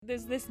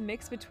there's this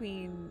mix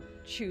between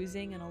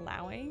choosing and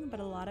allowing,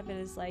 but a lot of it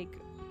is like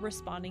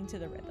responding to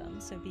the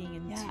rhythm. So being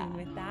in tune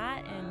with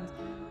that and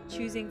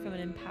choosing from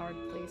an empowered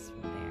place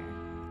from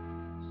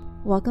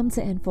there. Welcome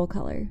to In Full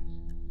Color.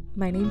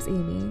 My name's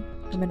Amy.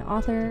 I'm an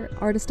author,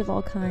 artist of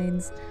all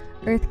kinds,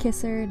 earth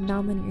kisser,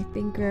 nonlinear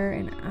thinker,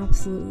 and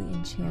absolutely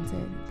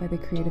enchanted by the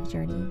creative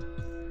journey.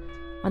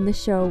 On this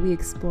show, we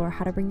explore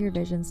how to bring your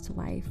visions to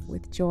life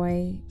with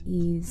joy,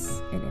 ease,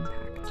 and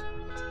impact.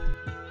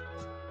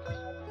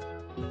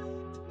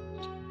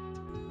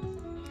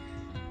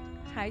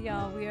 Hi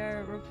y'all, we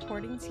are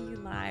reporting to you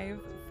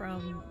live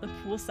from the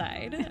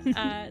poolside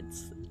at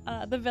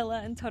the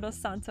villa in Todos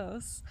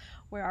Santos,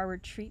 where our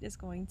retreat is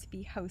going to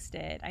be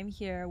hosted. I'm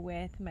here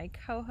with my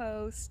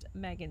co-host,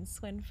 Megan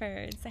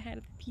Swinford. Say hi to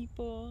the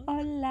people.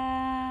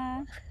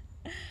 Hola!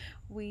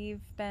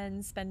 We've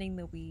been spending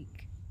the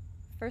week,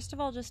 first of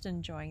all, just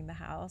enjoying the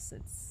house.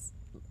 It's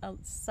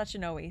such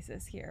an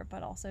oasis here,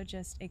 but also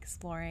just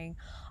exploring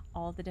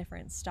all the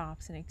different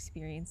stops and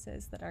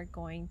experiences that are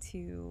going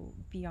to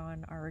be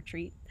on our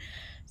retreat.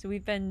 So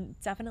we've been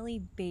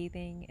definitely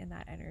bathing in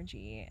that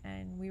energy,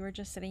 and we were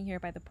just sitting here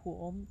by the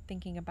pool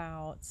thinking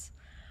about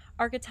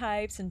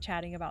archetypes and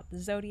chatting about the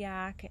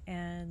Zodiac,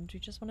 and we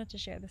just wanted to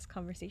share this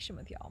conversation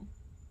with y'all.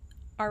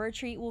 Our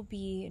retreat will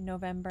be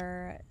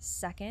November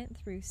 2nd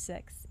through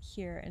 6th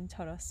here in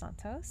Todos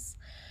Santos.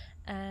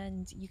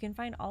 And you can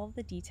find all of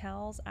the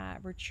details at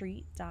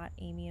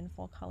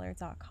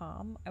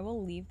retreat.amyinfullcolor.com. I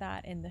will leave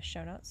that in the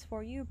show notes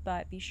for you,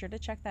 but be sure to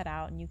check that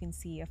out and you can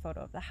see a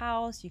photo of the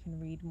house. You can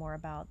read more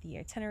about the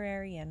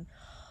itinerary and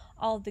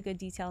all of the good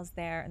details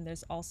there. And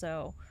there's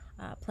also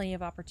plenty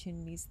of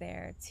opportunities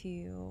there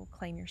to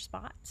claim your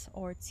spot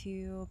or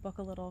to book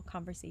a little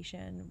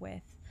conversation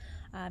with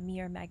me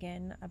or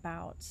Megan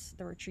about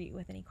the retreat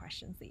with any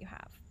questions that you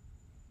have.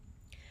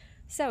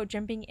 So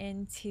jumping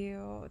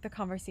into the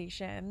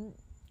conversation,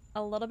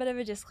 a little bit of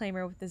a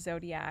disclaimer with the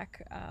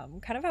Zodiac.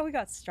 Kind of how we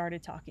got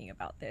started talking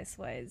about this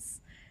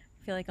was,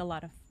 I feel like a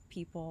lot of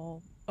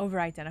people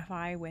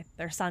over-identify with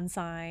their sun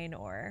sign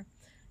or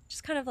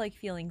just kind of like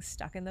feeling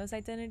stuck in those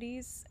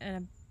identities. And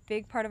a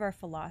big part of our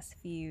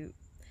philosophy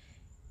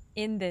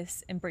in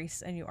this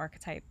Embrace a New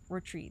Archetype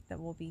retreat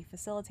that we'll be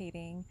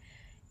facilitating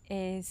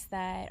is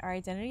that our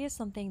identity is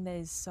something that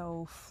is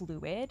so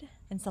fluid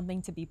and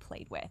something to be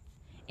played with.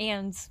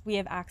 And we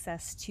have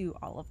access to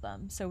all of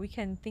them. So we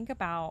can think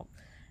about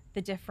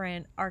the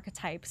different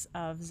archetypes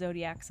of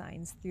zodiac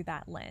signs through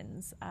that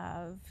lens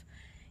of,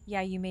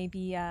 you may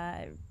be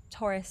a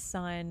Taurus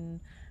sun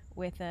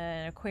with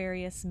an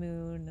Aquarius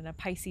moon and a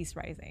Pisces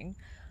rising.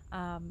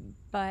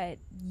 But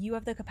you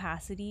have the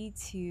capacity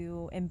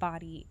to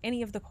embody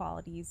any of the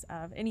qualities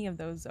of any of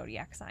those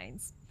zodiac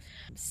signs.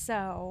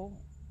 So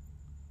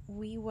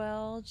we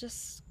will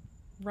just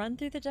run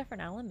through the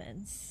different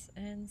elements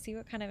and see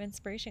what kind of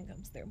inspiration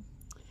comes through.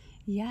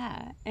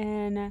 Yeah,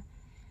 and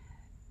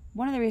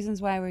one of the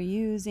reasons why we're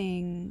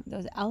using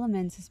those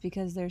elements is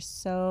because they're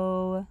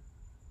so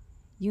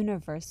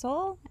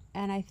universal,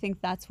 and I think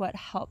that's what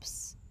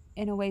helps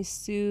in a way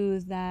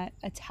soothe that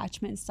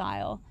attachment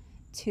style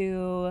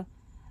to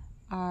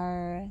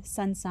our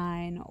sun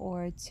sign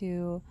or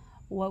to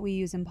what we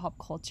use in pop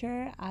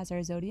culture as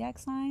our zodiac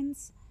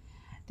signs.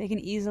 They can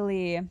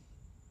easily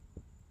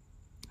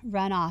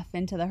run off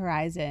into the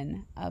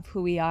horizon of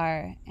who we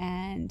are,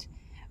 and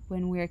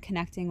when we're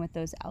connecting with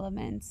those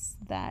elements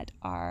that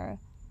are,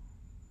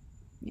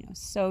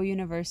 so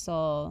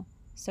universal,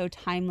 so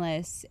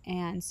timeless,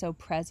 and so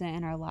present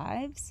in our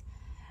lives,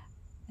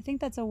 I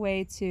think that's a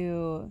way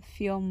to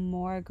feel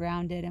more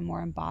grounded and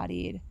more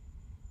embodied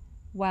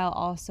while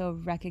also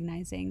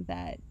recognizing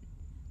that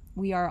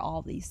we are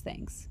all these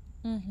things.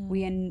 Mm-hmm.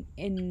 We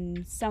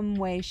in some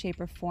way, shape,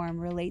 or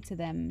form relate to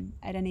them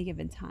at any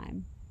given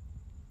time.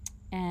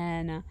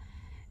 And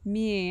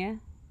me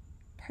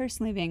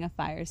personally being a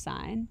fire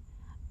sign,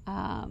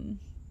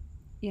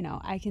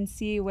 I can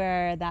see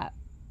where that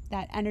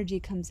energy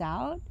comes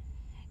out,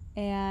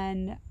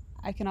 and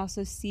I can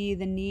also see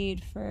the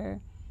need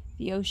for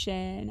the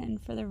ocean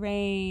and for the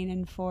rain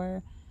and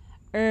for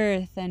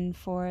earth and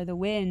for the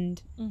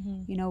wind.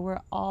 Mm-hmm. We're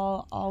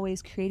all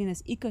always creating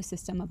this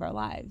ecosystem of our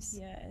lives.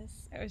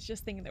 Yes, I was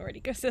just thinking the word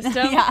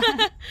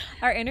ecosystem.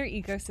 Our inner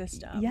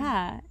ecosystem.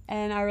 Yeah,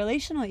 and our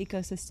relational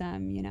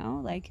ecosystem,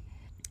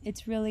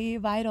 it's really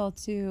vital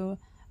to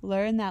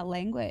learn that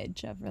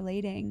language of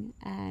relating,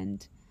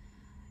 and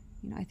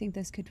I think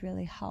this could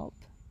really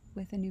help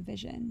with a new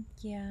vision.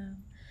 Yeah.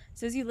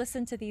 So as you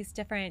listen to these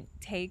different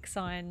takes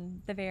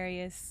on the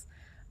various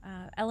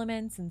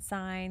elements and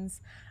signs,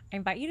 I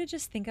invite you to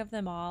just think of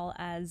them all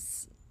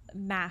as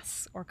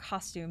masks or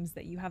costumes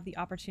that you have the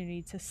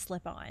opportunity to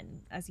slip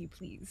on as you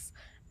please,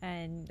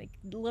 and like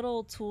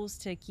little tools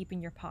to keep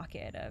in your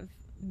pocket of,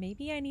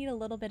 maybe I need a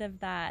little bit of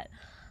that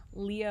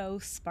Leo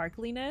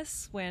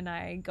sparkliness when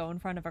I go in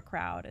front of a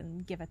crowd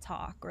and give a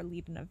talk or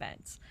lead an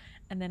event,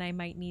 and then I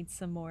might need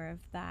some more of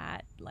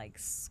that like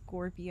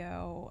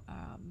Scorpio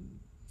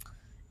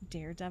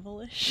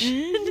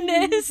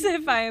daredevilishness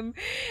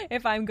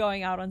if I'm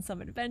going out on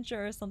some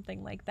adventure or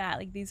something like that.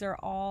 Like these are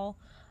all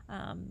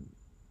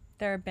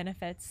there are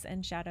benefits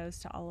and shadows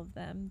to all of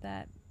them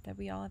that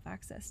we all have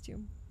access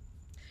to.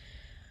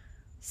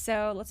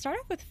 So let's start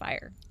off with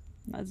fire.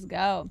 Let's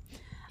go.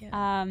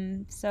 Yeah.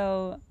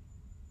 So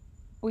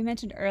we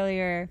mentioned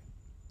earlier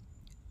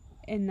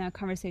in the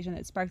conversation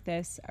that sparked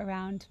this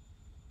around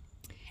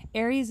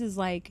Aries is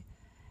like,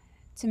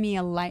 to me,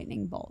 a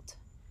lightning bolt.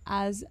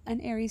 As an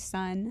Aries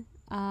sun,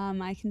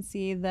 I can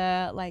see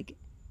the like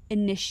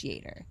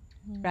initiator,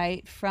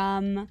 right?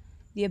 From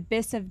the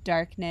abyss of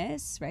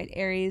darkness, right?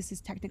 Aries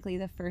is technically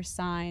the first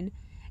sign,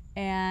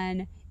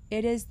 and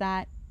it is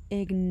that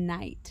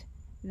ignite,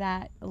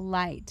 that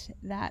light,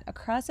 that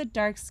across a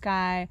dark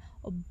sky,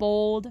 a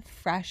bold,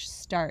 fresh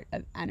start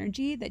of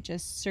energy that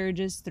just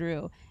surges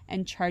through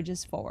and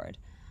charges forward.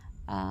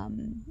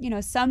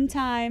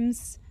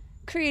 Sometimes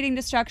creating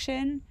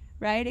destruction,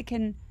 right? It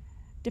can,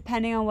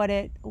 depending on what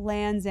it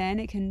lands in,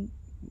 it can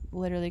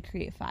literally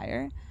create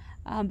fire.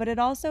 But it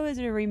also is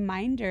a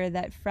reminder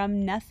that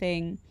from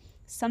nothing,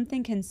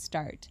 something can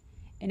start.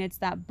 And it's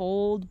that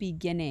bold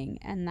beginning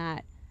and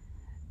that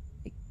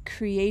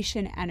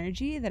creation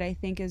energy that I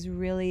think is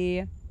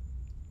really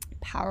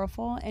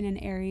powerful in an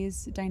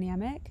Aries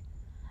dynamic.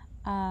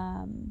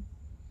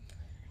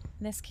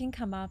 This can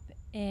come up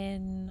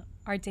in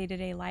our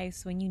day-to-day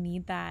lives when you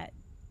need that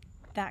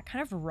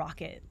kind of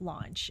rocket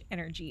launch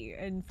energy.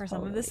 And for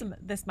some of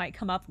this might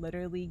come up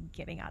literally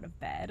getting out of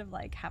bed, of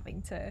like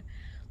having to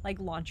like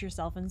launch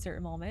yourself in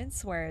certain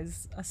moments,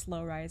 whereas a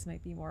slow rise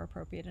might be more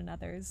appropriate in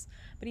others.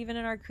 But even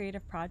in our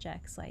creative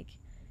projects, like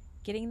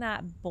getting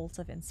that bolt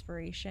of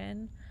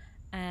inspiration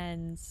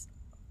and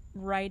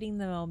riding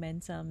the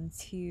momentum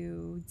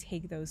to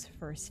take those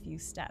first few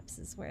steps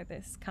is where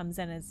this comes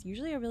in as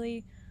usually a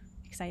really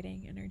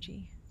exciting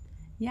energy.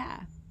 Yeah.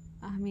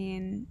 I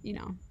mean,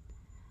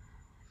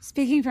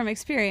 speaking from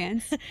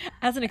experience,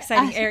 as an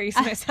exciting Aries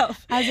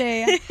myself, as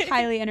a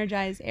highly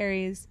energized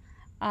Aries,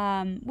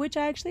 which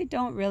I actually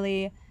don't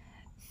really,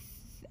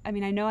 I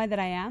know that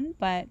I am,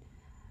 but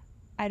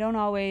I don't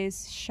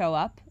always show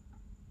up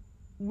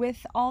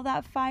with all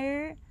that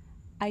fire.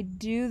 I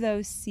do,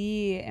 though,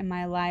 see in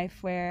my life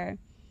where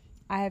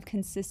I have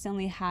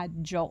consistently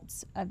had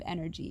jolts of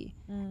energy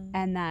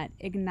and that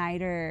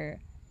igniter,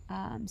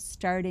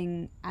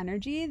 starting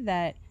energy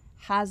that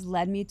has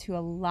led me to a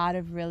lot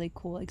of really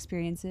cool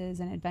experiences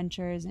and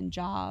adventures and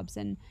jobs.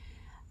 And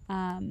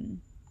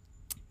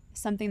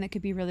something that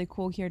could be really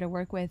cool here to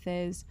work with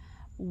is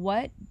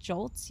what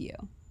jolts you,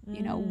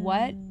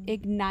 what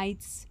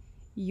ignites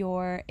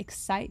your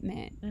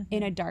excitement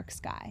in a dark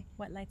sky.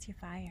 What lights your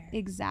fire?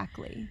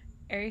 Exactly.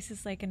 Aries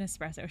is like an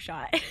espresso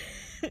shot.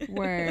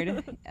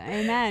 Word.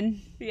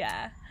 Amen.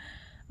 Yeah.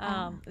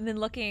 And then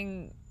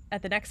looking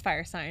at the next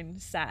fire sign,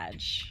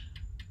 Sag.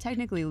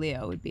 Technically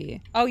Leo would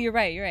be. Oh, you're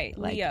right.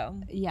 Like,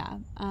 Leo. Yeah.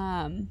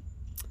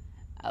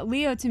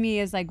 Leo to me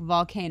is like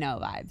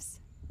volcano vibes.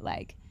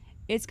 Like,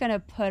 it's going to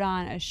put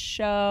on a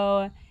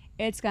show.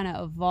 It's going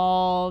to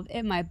evolve.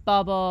 It might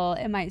bubble.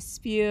 It might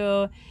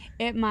spew.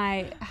 It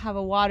might have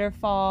a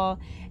waterfall.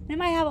 And it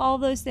might have all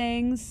those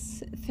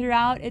things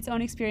throughout its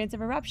own experience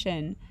of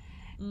eruption.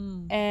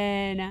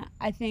 And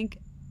I think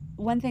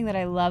one thing that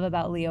I love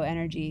about Leo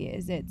energy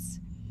is it's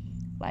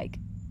like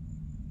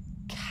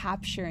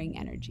capturing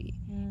energy.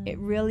 It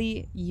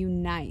really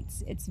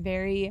unites. It's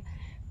very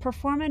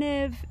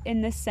performative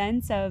in the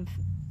sense of,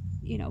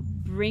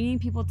 bringing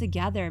people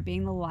together,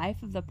 being the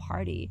life of the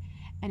party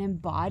and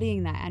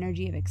embodying that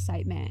energy of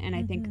excitement. And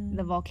I think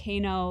the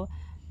volcano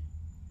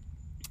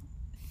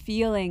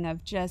feeling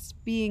of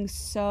just being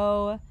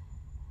so,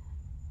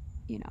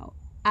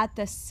 at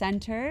the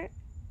center,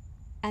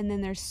 and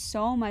then there's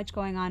so much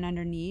going on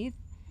underneath,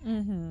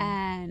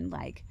 and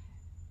like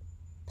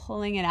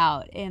pulling it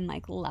out in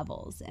like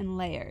levels and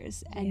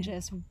layers, and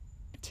just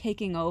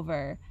taking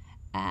over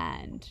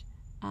and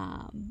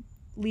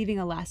leaving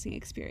a lasting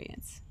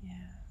experience. Yeah.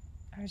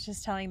 I was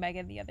just telling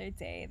Megan the other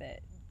day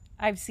that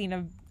I've seen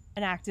an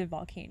active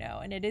volcano,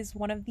 and it is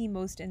one of the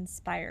most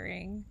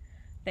inspiring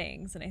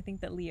things. And I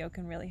think that Leo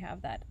can really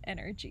have that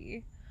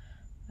energy.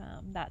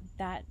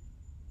 That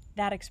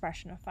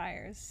expression of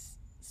fire is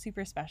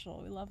super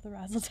special. We love the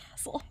razzle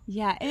dazzle.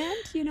 Yeah,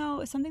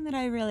 and something that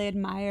I really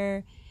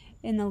admire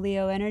in the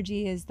Leo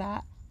energy is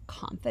that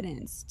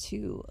confidence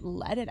to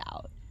let it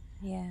out.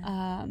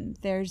 Yeah.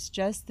 There's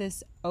just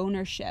this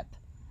ownership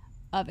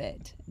of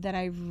it that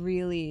I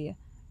really,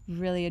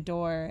 really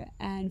adore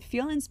and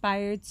feel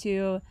inspired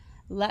to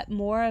let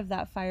more of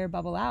that fire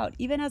bubble out,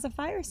 even as a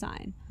fire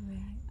sign,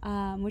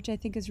 which I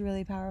think is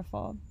really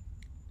powerful.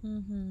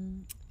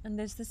 And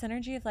there's this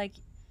energy of like,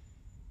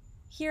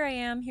 here I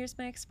am, here's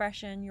my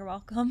expression, you're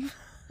welcome.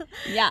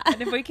 Yeah.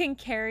 And if we can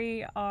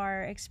carry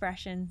our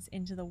expressions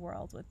into the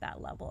world with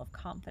that level of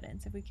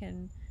confidence, if we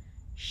can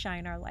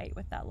shine our light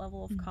with that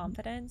level of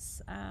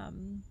confidence,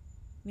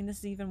 this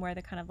is even where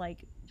the kind of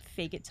like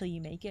fake it till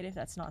you make it, if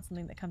that's not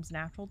something that comes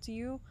natural to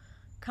you,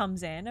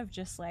 comes in, of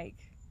just like,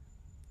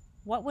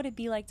 what would it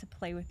be like to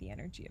play with the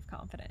energy of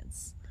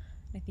confidence?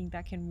 I think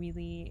that can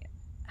really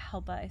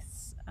help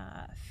us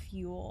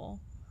fuel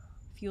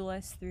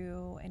us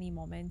through any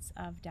moments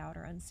of doubt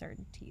or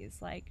uncertainties.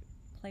 Like,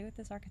 play with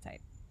this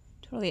archetype.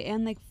 Totally.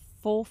 And like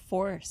full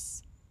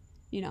force,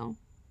 you know,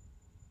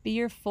 be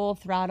your full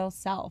throttle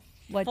self.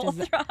 What does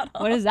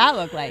that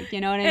look like?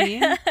 You know what I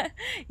mean?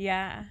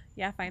 Yeah.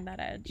 Find that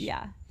edge.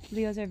 Yeah.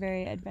 Leos are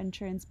very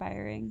adventure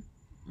inspiring,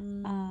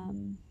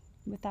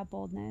 with that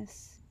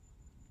boldness.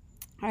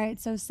 All right.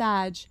 So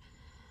Sag,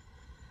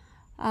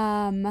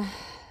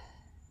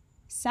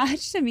 Sag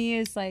to me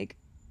is like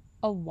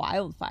a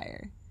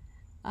wildfire.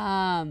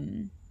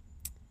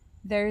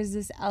 There's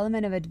this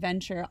element of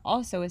adventure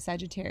also with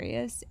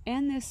Sagittarius,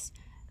 and this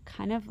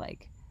kind of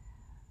like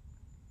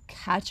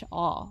catch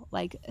all,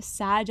 like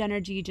Sag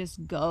energy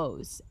just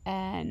goes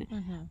and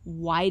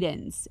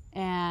widens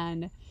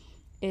and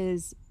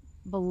is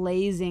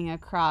blazing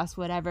across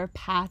whatever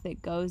path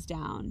it goes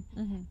down.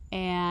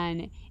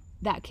 And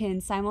that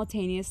can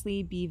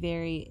simultaneously be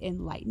very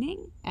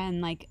enlightening.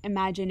 And like,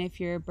 imagine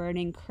if you're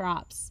burning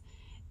crops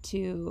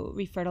to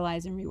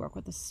refertilize and rework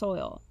with the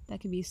soil, that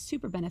can be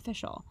super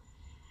beneficial.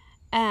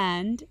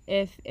 And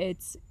if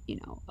it's, you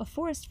know, a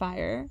forest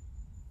fire,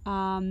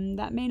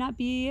 that may not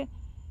be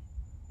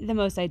the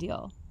most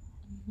ideal.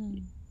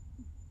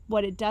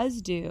 What it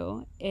does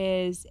do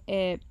is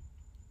it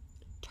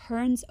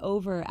turns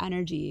over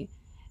energy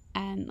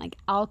and like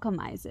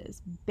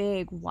alchemizes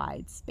big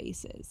wide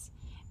spaces.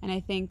 And I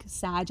think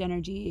Sag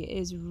energy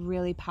is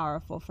really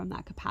powerful from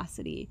that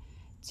capacity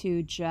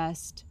to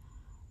just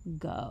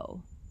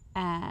go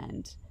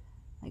and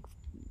like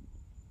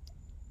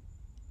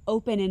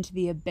open into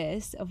the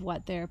abyss of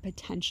what their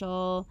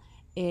potential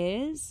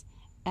is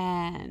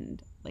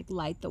and like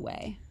light the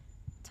way.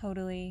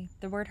 Totally.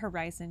 The word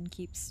horizon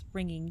keeps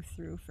ringing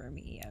through for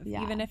me.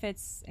 Even if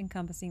it's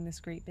encompassing this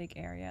great big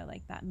area,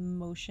 like that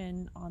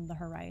motion on the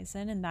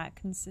horizon and that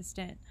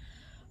consistent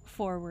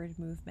forward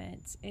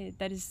movement,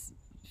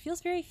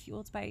 feels very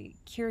fueled by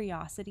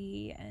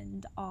curiosity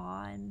and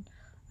awe and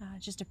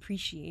just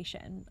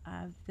appreciation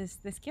of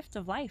this gift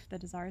of life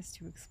that is ours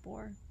to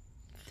explore.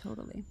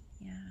 Totally.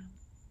 Yeah.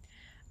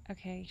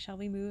 Okay, shall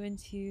we move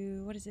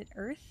into, what is it,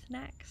 Earth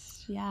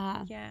next?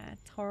 Yeah. Yeah,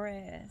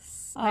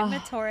 Taurus. I'm a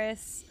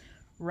Taurus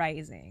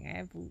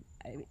rising.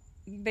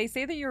 They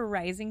say that your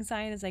rising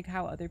sign is like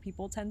how other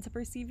people tend to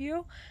perceive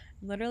you.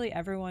 Literally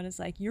everyone is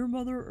like, you're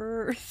Mother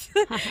Earth.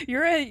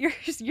 you're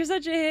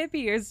such a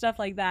hippie or stuff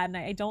like that. And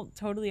I don't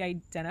totally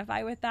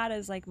identify with that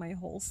as like my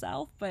whole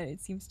self, but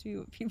it seems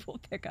to people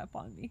pick up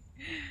on me.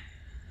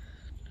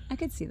 I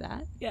could see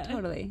that. Yeah.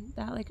 Totally.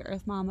 That like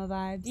Earth Mama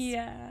vibes.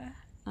 Yeah.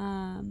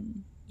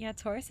 Yeah,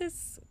 Taurus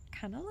is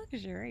kind of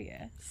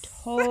luxurious.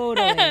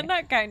 Totally.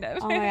 Not kind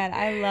of. Oh my God,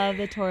 I love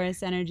the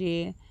Taurus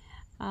energy.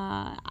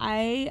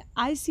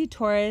 I see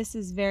Taurus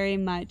as very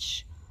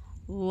much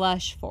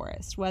lush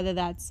forest, whether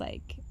that's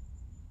like,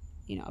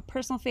 you know, a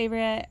personal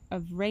favorite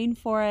of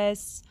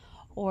rainforests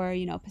or,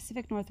 you know,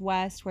 Pacific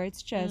Northwest, where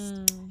it's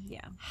just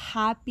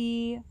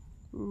happy,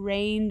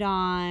 rained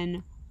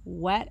on,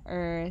 wet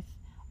earth,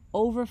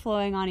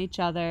 overflowing on each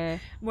other.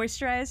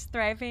 Moisturized,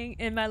 thriving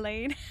in my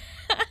lane.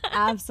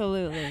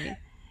 Absolutely.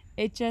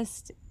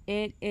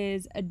 It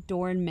is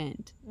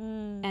adornment.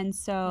 And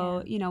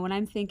so, you know, when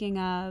I'm thinking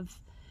of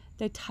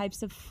the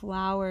types of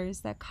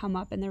flowers that come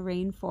up in the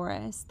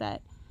rainforest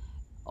that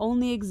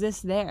only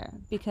exist there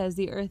because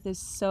the earth is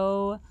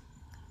so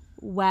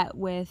wet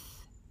with,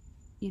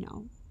 you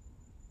know,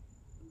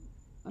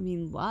 I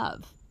mean,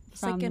 love.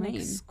 It's like an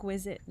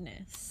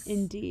exquisiteness.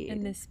 Indeed.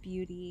 And this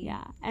beauty.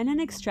 Yeah. And an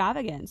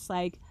extravagance.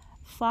 Like,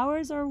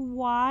 flowers are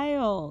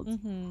wild.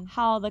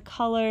 How the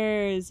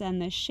colors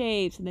and the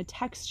shapes and the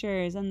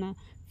textures and the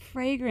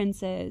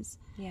fragrances.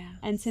 Yeah.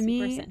 And to super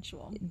me,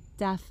 sensual.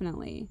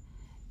 Definitely.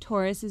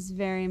 Taurus is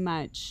very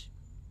much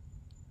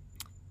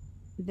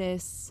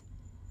this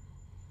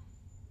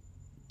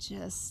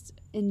just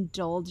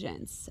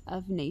indulgence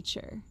of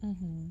nature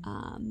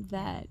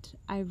that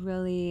I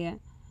really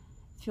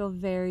feel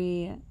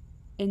very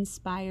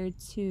inspired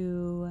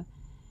to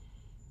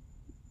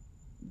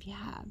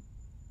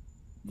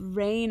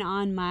rain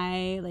on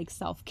my like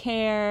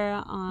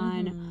self-care,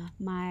 on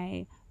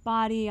my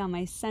body, on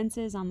my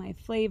senses, on my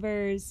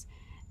flavors.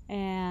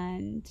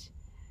 And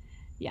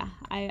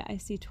I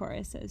see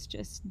Taurus as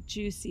just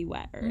juicy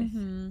wet earth.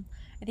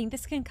 I think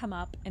this can come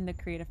up in the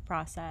creative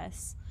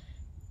process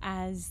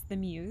as the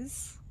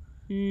muse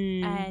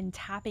and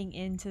tapping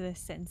into the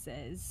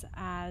senses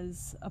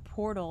as a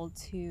portal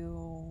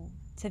to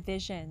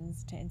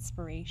visions, to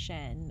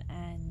inspiration,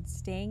 and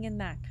staying in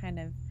that kind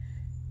of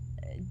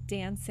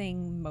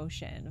dancing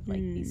motion of like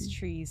these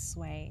trees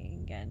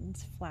swaying and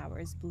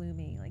flowers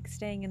blooming, like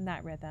staying in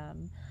that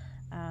rhythm.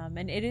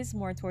 And it is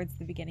more towards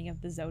the beginning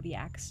of the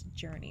Zodiac's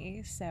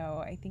journey,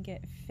 so I think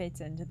it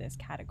fits into this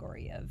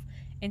category of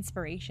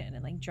inspiration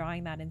and like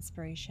drawing that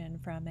inspiration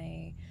from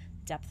a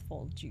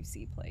depthful,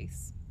 juicy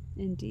place.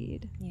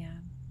 Indeed. Yeah.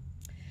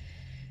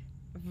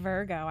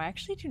 Virgo. I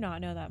actually do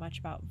not know that much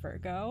about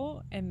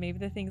Virgo, and maybe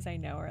the things I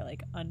know are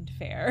like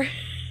unfair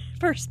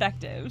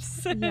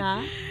perspectives.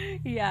 Yeah.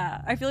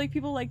 Yeah. I feel like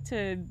people like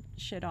to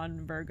shit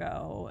on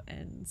Virgo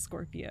and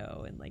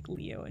Scorpio and like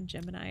Leo and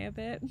Gemini a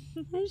bit.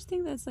 I just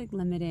think that's like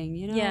limiting,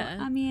 you know? Yeah.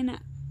 I mean,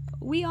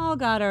 we all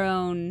got our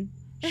own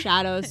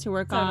shadows to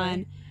work Totally.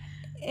 on.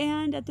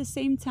 And at the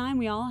same time,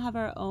 we all have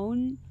our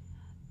own,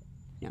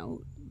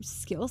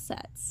 skill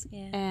sets.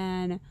 Yeah.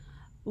 And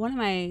one of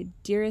my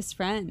dearest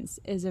friends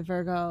is a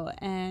Virgo,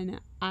 and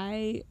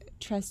I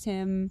trust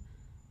him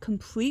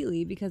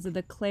completely because of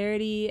the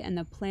clarity and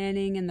the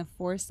planning and the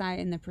foresight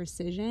and the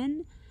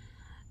precision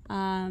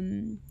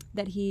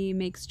that he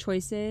makes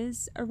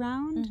choices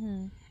around.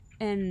 Mm-hmm.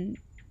 And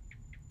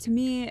to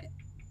me,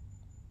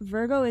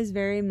 Virgo is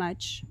very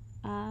much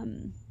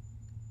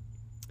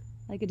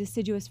like a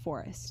deciduous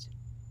forest.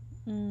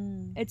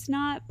 It's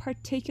not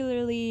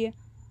particularly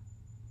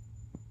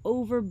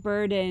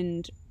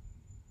overburdened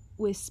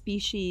with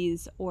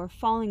species or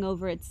falling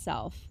over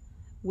itself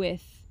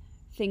with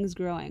things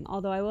growing.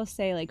 Although I will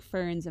say like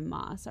ferns and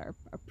moss are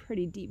a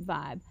pretty deep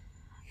vibe.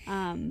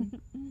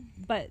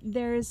 But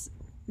there's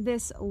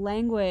this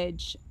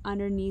language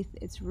underneath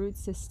its root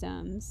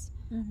systems.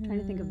 I'm trying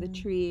to think of the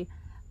tree.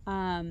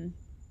 I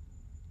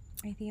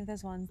think of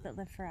those ones that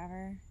live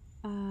forever.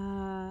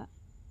 I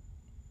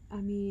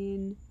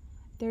mean,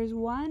 there's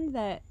one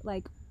that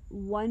like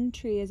one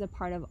tree is a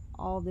part of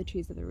all the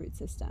trees of the root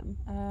system.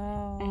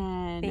 Oh,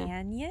 and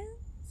banyan?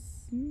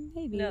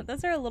 Maybe. No,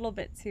 those are a little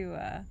bit too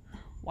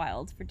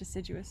wild for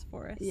deciduous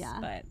forests.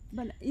 Yeah.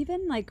 But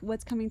even like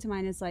what's coming to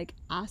mind is like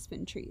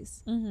aspen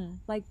trees. Mm-hmm.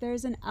 Like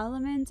there's an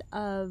element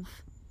of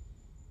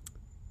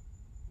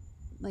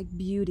like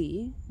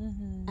beauty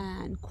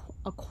and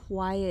a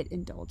quiet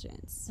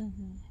indulgence.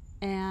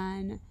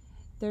 And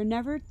they're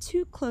never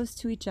too close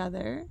to each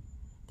other.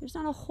 There's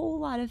not a whole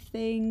lot of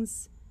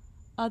things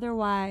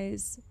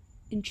otherwise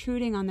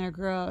intruding on their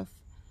growth,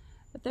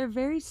 but they're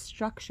very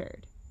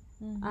structured.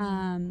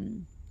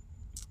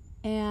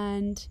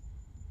 And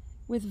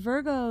with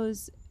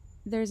Virgos,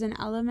 there's an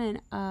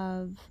element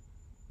of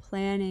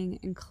planning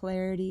and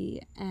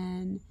clarity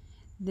and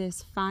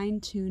this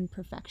fine-tuned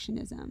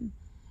perfectionism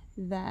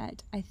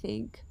that I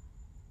think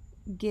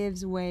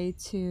gives way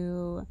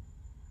to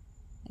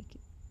like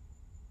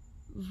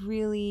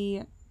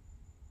really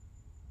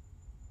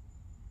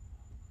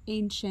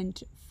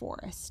ancient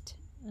forest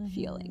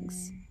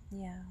feelings.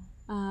 Yeah.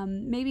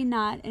 Maybe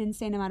not an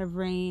insane amount of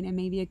rain, and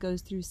maybe it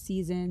goes through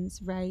seasons,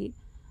 right?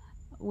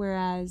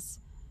 Whereas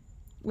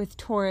with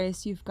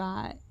Taurus, you've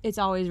got it's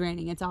always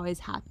raining, it's always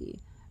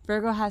happy.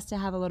 Virgo has to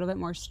have a little bit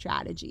more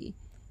strategy.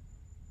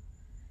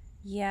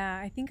 Yeah,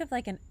 I think of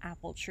like an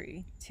apple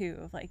tree too.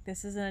 Of like,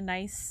 this is a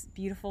nice,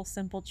 beautiful,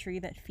 simple tree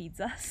that feeds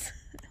us.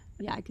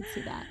 Yeah, I could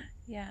see that.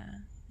 Yeah.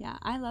 Yeah,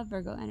 I love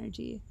Virgo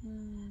energy.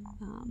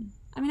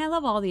 I mean, I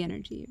love all the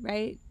energy,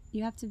 right?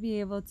 You have to be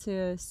able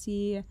to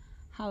see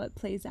how it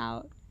plays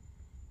out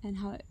and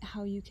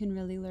how you can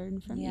really learn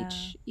from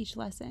each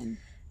lesson.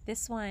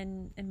 This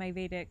one in my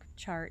Vedic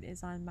chart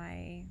is on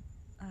my,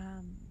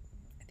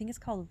 I think it's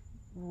called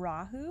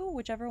Rahu,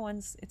 whichever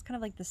one's, it's kind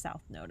of like the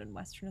south node in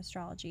Western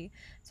astrology.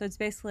 So it's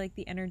basically like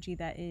the energy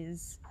that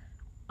is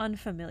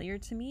unfamiliar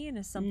to me and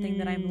is something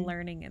that I'm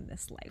learning in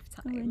this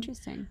lifetime. Oh,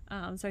 interesting.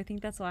 So I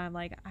think that's why I'm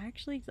like, I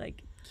actually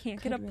like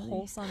can't get a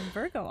pulse on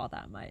Virgo all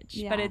that much.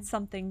 But it's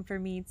something for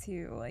me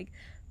to like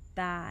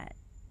that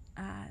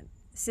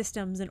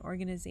systems and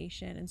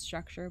organization and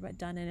structure, but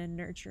done in a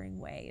nurturing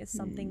way, is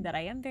something that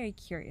I am very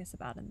curious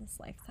about in this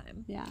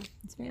lifetime. Yeah,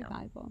 it's very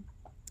valuable.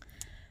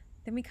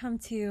 Then we come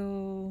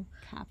to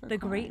Capricorn. The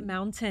Great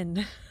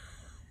Mountain.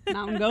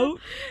 Mountain goat.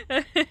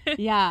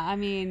 Yeah, I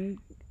mean,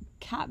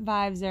 Cap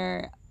vibes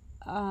are.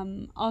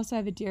 Also, I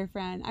have a dear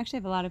friend. Actually,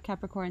 I have a lot of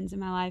Capricorns in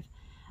my life,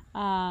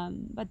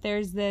 but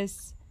there's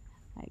this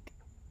like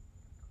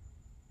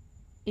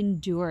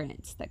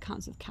endurance that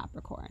comes with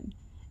Capricorn,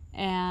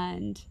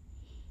 and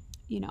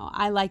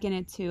I liken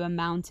it to a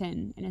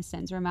mountain in a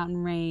sense, or a mountain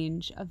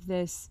range of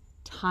this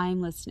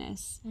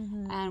timelessness.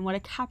 And what a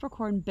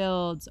Capricorn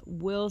builds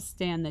will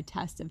stand the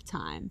test of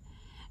time,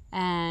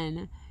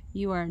 and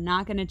you are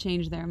not going to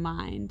change their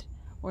mind,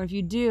 or if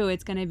you do,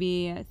 it's going to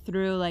be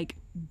through like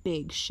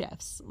big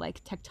shifts,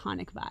 like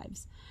tectonic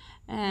vibes.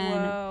 And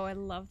whoa, I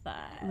love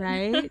that.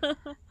 Right?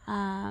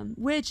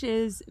 Which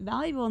is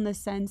valuable in the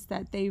sense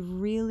that they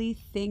really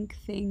think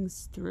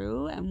things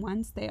through, and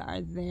once they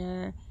are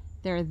there,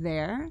 they're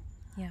there.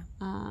 Yeah.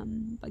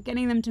 But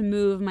getting them to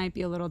move might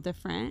be a little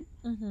different.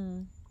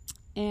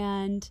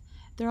 And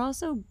they're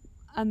also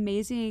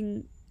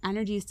amazing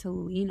energies to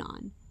lean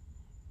on,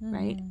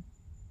 right?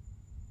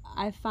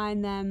 I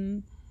find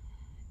them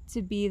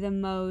to be the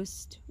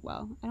most,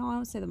 well, I don't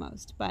want to say the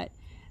most, but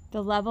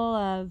the level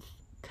of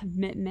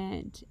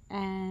commitment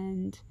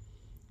and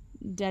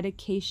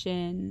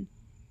dedication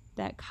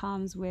that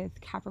comes with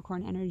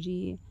Capricorn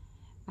energy,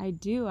 I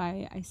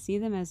see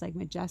them as like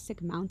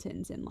majestic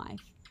mountains in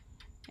life.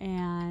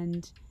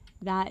 And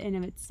that in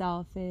of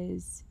itself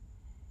is,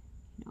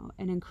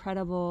 an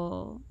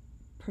incredible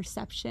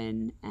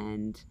perception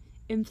and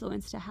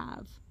influence to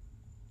have.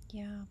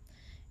 Yeah.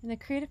 In the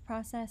creative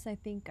process, I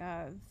think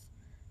of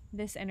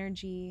this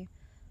energy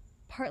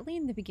partly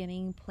in the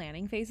beginning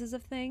planning phases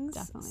of things.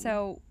 Definitely.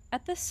 So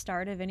at the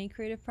start of any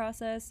creative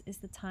process is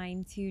the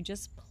time to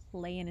just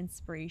play in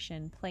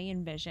inspiration, play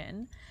in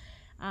vision.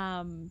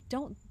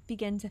 Don't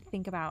begin to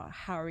think about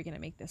how are we going to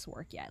make this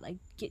work yet. Like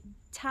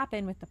tap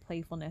in with the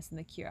playfulness and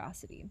the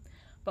curiosity.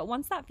 But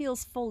once that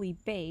feels fully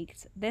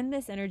baked, then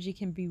this energy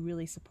can be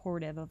really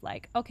supportive of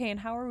like, okay, and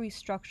how are we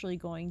structurally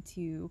going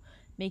to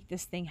make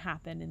this thing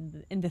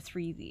happen in the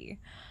 3D?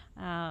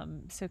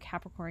 So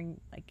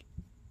Capricorn, like,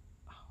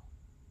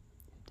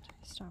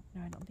 stop.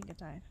 No, I don't think it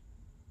died.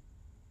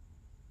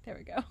 There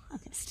we go.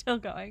 Okay. Still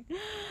going.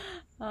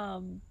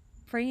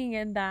 Bringing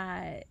in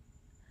that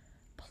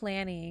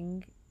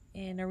planning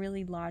in a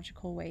really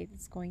logical way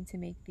that's going to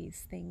make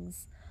these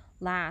things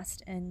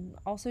last, and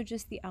also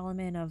just the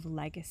element of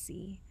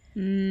legacy.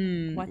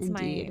 What's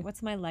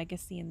my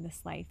legacy in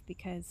this life?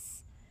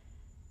 Because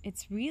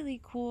it's really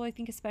cool. I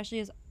think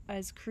especially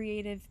as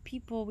creative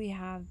people, we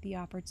have the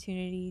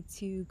opportunity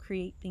to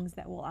create things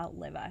that will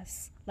outlive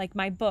us. Like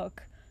my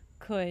book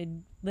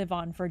could live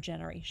on for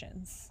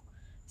generations.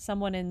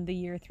 Someone in the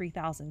year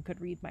 3000 could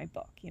read my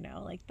book, you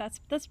know, like that's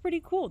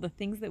pretty cool. The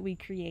things that we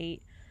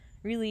create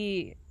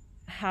really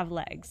have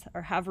legs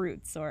or have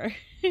roots or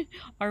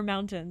are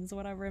mountains,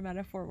 whatever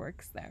metaphor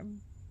works there.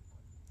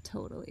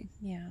 Totally.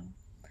 Yeah.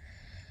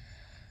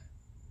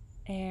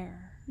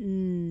 Air.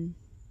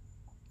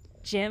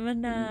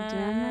 Gemini.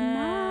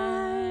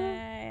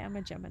 I'm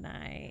a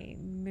Gemini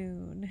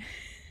moon.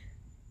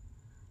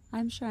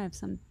 I'm sure I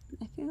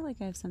feel like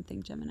I have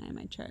something Gemini in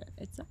my chart.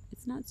 It's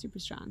not super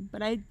strong,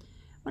 but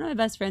one of my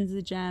best friends is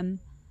a Gem.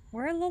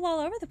 We're a little all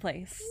over the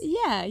place.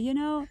 Yeah, you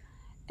know,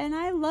 and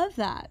I love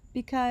that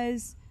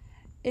because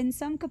in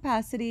some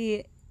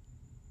capacity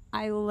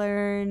I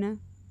learn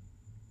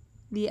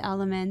the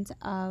element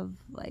of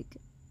like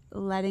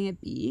letting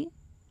it be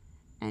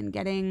and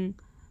getting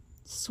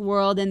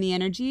swirled in the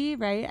energy,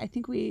 right? I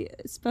think we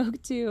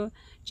spoke to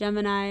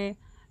Gemini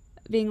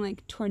being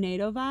like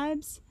tornado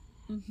vibes.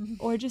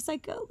 Or just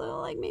like a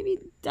little, like maybe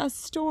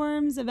dust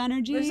storms of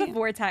energy. There's a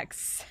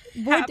vortex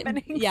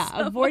happening. Yeah,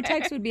 somewhere. A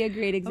vortex would be a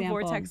great example.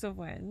 A vortex of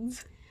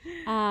wind.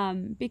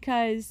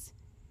 Because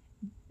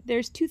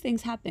there's two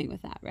things happening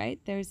with that, right?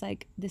 There's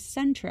like the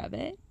center of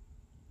it,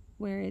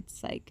 where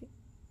it's like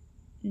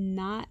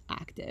not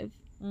active,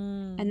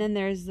 and then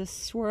there's the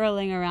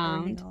swirling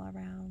around, all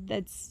around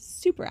that's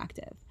super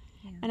active.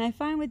 Yeah. And I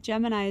find with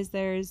Geminis,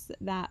 there's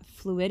that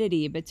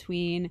fluidity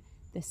between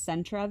the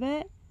center of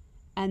it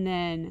and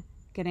then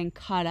getting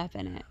caught up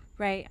in it.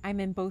 Right.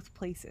 I'm in both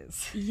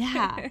places.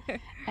 Yeah.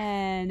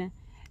 And,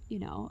 you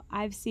know,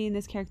 I've seen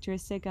this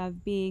characteristic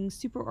of being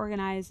super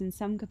organized in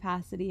some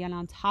capacity and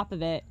on top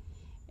of it,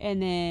 and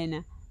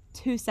then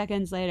 2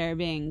 seconds later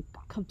being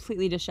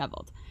completely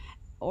disheveled.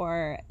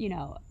 Or, you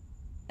know,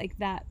 like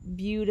that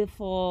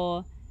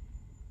beautiful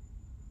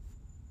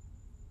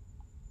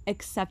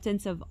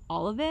acceptance of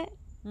all of it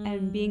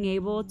and being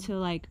able to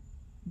like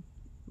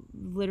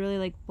literally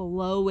like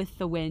blow with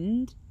the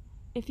wind,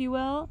 if you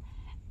will.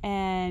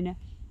 And,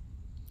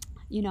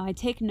 you know, I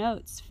take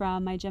notes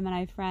from my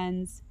Gemini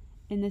friends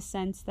in the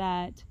sense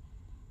that,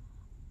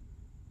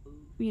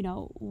 you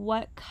know,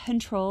 what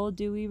control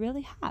do we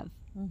really have?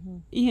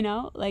 You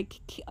know, like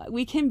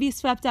we can be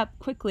swept up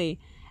quickly,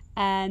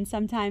 and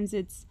sometimes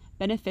it's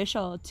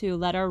beneficial to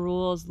let our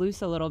rules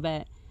loose a little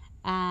bit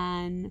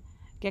and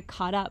get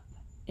caught up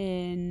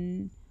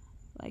in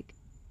like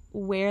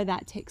where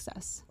that takes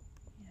us.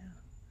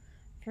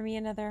 For me,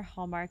 another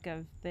hallmark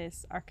of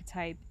this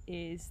archetype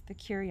is the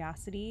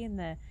curiosity and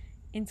the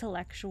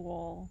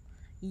intellectual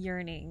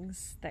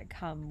yearnings that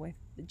come with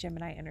the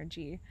Gemini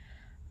energy.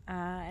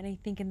 And I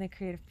think in the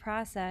creative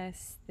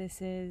process,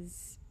 this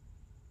is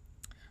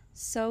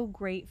so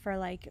great for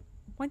like,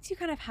 once you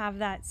kind of have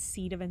that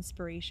seed of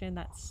inspiration,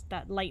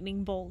 that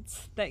lightning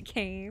bolt that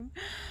came,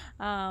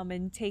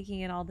 and taking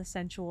in all the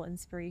sensual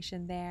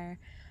inspiration there.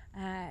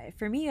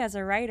 For me as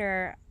a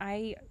writer,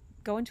 I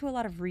go into a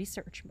lot of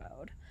research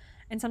mode.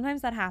 And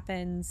sometimes that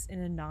happens in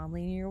a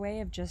non-linear way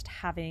of just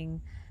having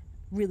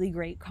really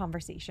great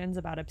conversations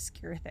about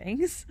obscure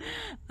things,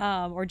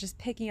 or just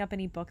picking up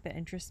any book that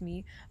interests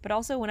me. But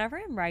also whenever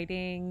I'm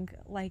writing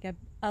like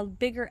a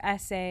bigger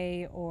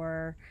essay,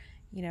 or,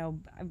 you know,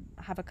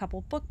 I have a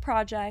couple book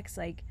projects,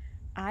 like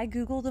I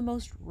Google the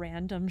most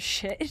random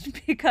shit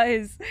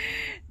because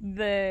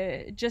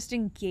just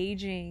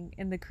engaging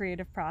in the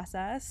creative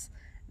process,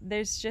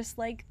 there's just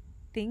like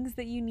things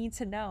that you need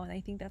to know. And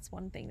I think that's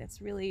one thing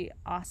that's really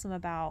awesome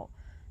about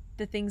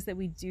the things that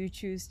we do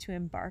choose to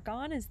embark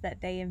on, is that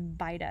they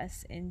invite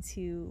us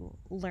into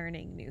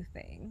learning new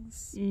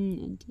things.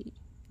 Indeed.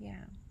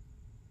 Yeah.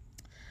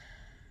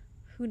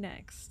 Who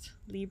next?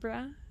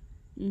 Libra?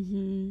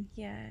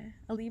 Yeah.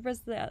 A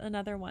Libra's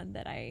another one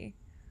that I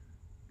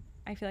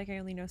feel like I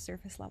only know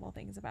surface level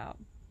things about.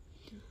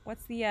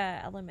 What's the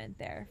element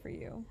there for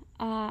you?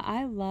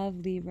 I love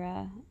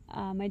Libra.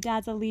 My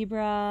dad's a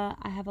Libra.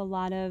 I have a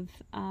lot of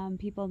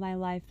people in my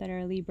life that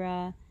are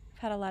Libra.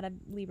 I've had a lot of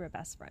Libra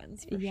best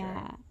friends, for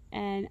sure.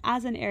 And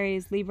as an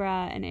Aries,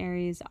 Libra and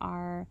Aries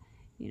are,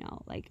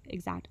 like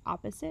exact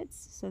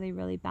opposites. So they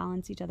really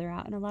balance each other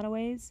out in a lot of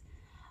ways.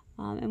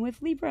 And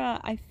with Libra,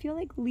 I feel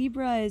like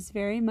Libra is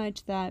very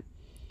much that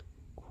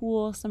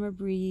cool summer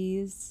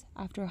breeze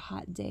after a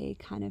hot day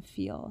kind of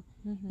feel.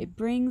 Mm-hmm. It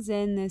brings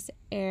in this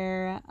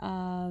air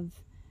of,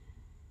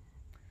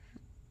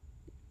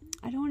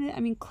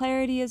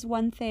 clarity is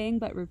one thing,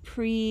 but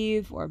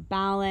reprieve or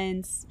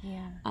balance.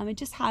 Yeah. It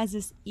just has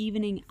this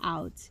evening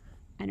out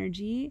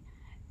energy.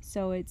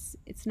 So it's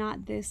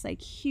not this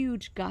like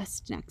huge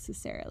gust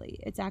necessarily.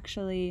 It's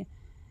actually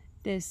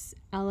this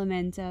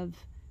element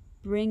of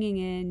bringing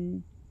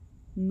in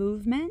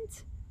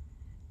movement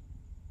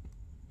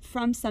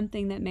from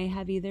something that may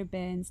have either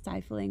been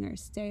stifling or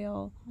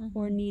stale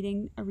or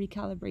needing a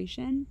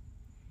recalibration.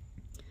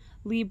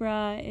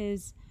 Libra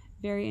is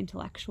very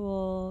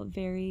intellectual,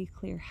 very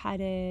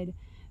clear-headed,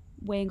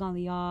 weighing on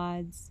the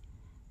odds,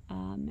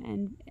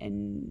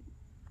 and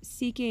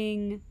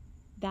seeking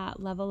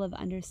that level of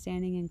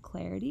understanding and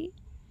clarity.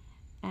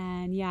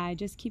 And yeah, I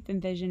just keep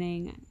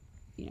envisioning,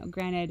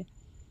 granted,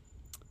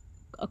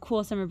 a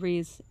cool summer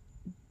breeze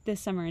this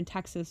summer in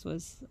Texas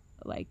was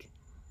like,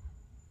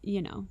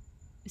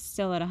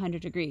 still at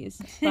 100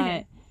 degrees.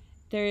 But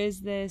there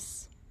is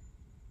this,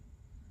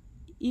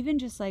 even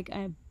just like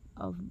a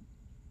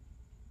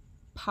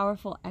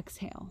powerful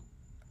exhale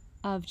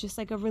of just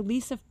like a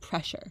release of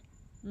pressure.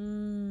 I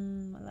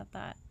love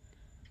that.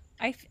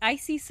 I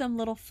see some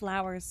little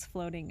flowers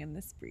floating in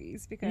this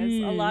breeze, because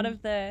a lot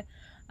of the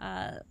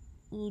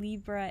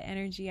Libra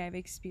energy I've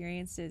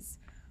experienced is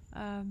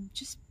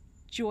just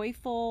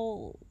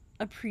joyful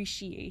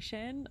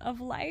appreciation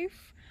of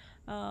life.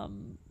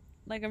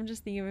 Like, I'm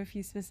just thinking of a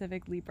few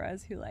specific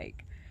Libras who,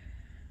 like,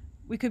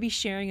 we could be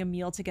sharing a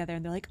meal together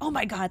and they're like, oh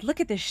my God, look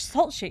at this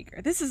salt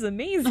shaker. This is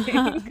amazing.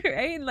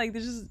 Right? And like,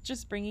 there's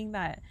just bringing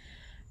that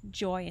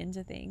joy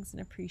into things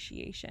and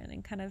appreciation,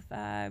 and kind of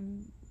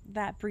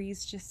that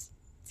breeze just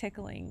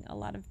tickling a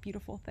lot of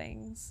beautiful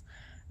things.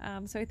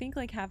 So I think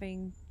like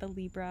having the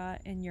Libra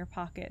in your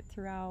pocket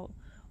throughout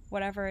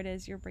whatever it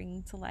is you're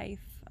bringing to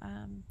life,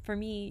 for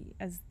me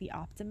as the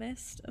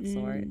optimist of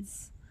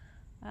sorts,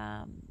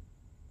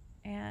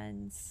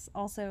 and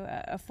also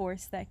a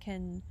force that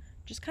can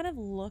just kind of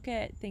look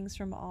at things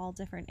from all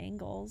different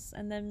angles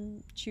and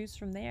then choose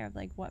from there,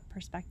 like, what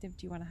perspective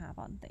do you want to have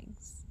on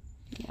things.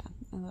 Yeah,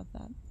 I love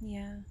that.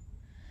 Yeah.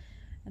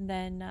 And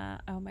then,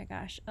 oh my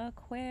gosh,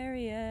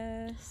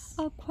 Aquarius.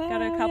 Aquarius.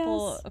 Got a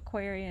couple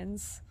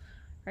Aquarians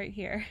right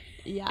here.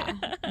 Yeah.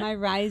 My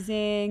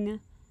rising.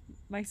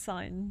 My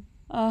sun.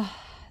 Oh,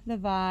 the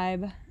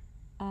vibe.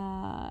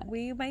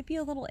 We might be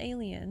a little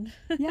alien.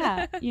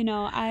 Yeah.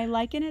 I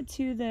liken it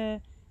to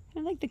the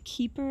kind of like the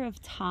keeper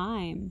of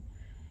time.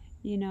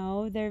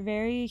 They're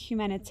very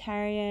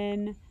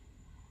humanitarian.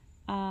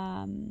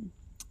 I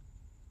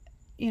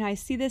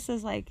see this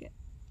as like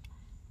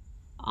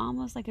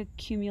almost like a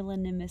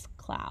cumulonimbus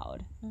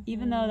cloud,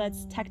 even though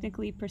that's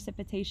technically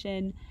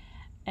precipitation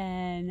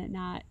and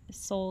not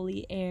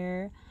solely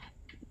air,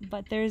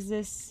 but there's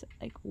this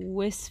like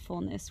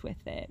wistfulness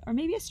with it. Or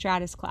maybe a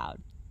stratus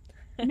cloud,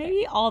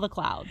 maybe all the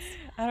clouds.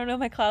 I don't know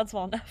my clouds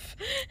well enough.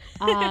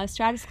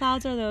 Stratus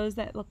clouds are those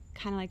that look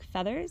kind of like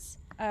feathers.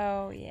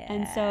 Oh yeah.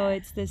 And so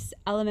it's this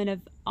element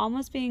of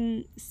almost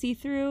being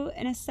see-through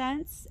in a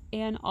sense,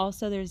 and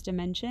also there's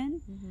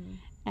dimension.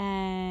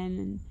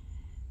 And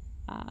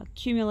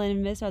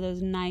cumulonimbus are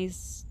those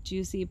nice,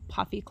 juicy,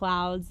 puffy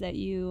clouds that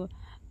you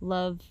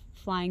love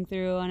flying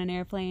through on an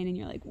airplane, and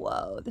you're like,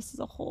 whoa, this is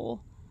a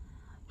whole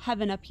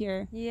heaven up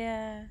here.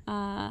 Yeah.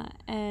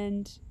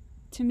 And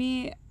to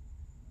me,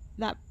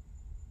 that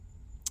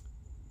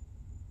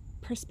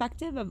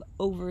perspective of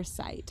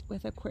oversight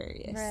with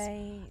Aquarius,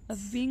 Right.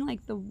 of being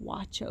like the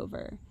watch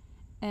over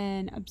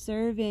and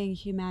observing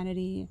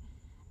humanity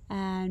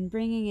and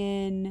bringing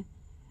in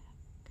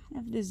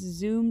kind of this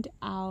zoomed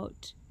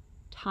out,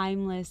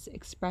 timeless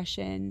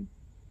expression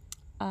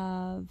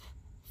of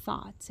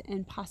thought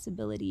and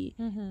possibility,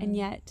 and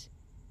yet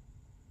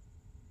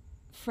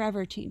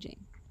forever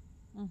changing,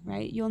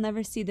 right? You'll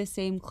never see the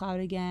same cloud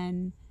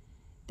again.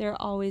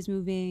 They're always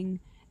moving.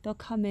 They'll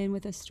come in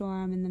with a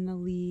storm and then they'll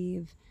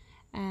leave.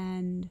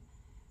 And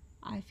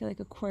I feel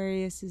like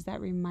Aquarius is that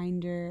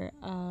reminder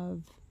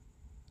of,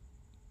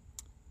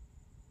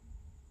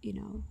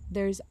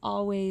 there's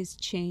always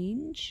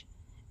change,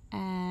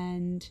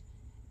 and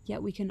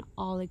yet we can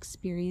all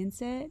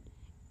experience it,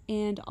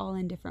 and all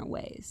in different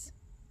ways.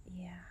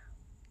 Yeah.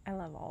 I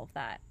love all of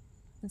that.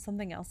 And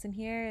something else in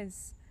here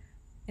is,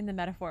 in the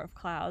metaphor of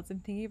clouds, I'm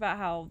thinking about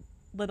how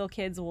little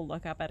kids will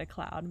look up at a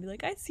cloud and be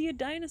like, I see a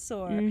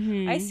dinosaur.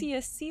 I see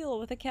a seal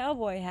with a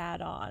cowboy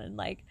hat on. And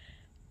like,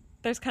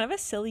 there's kind of a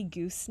silly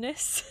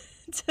gooseness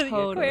to the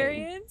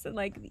Aquarians, and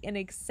like an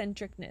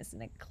eccentricness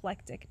and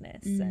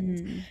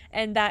eclecticness,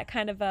 and that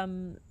kind of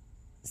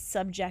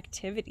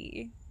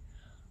subjectivity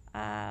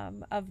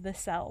of the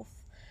self.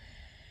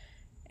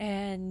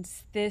 And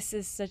this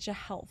is such a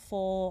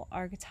helpful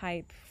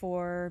archetype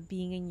for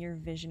being in your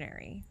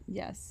visionary.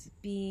 Yes.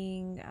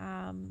 Being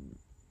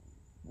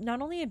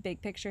not only a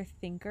big picture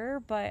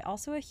thinker, but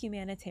also a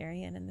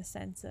humanitarian in the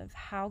sense of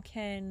how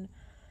can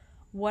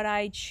what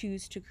I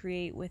choose to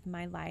create with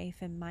my life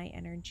and my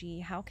energy,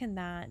 how can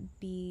that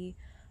be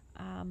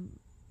um,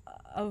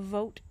 a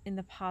vote in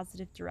the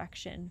positive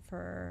direction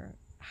for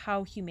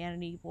how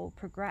humanity will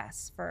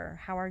progress, for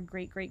how our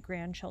great great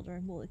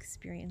grandchildren will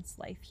experience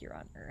life here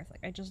on Earth.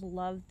 Like, I just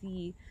love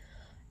the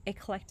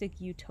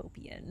eclectic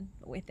utopian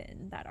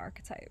within that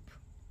archetype.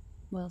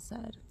 Well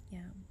said.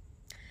 Yeah.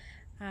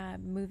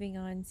 Moving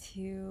on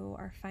to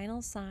our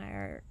final sign,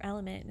 our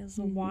element is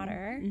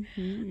water.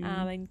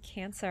 And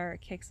Cancer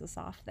kicks us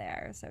off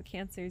there. So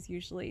Cancer is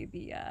usually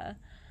the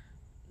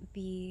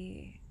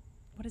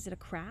what is it, a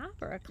crab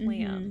or a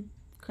clam?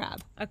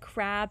 Crab. A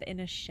crab in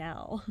a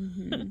shell.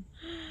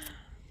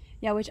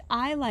 Yeah, which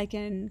I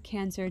liken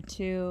Cancer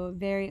to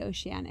very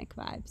oceanic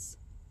vibes.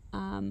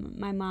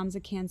 My mom's a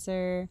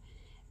Cancer,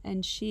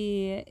 and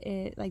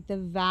like the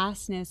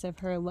vastness of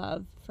her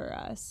love for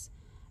us.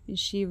 And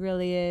she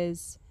really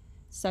is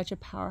such a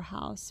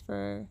powerhouse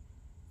for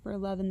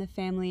love in the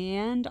family,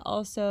 and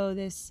also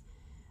this,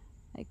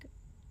 like,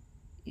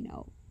 you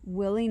know,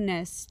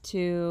 willingness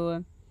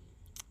to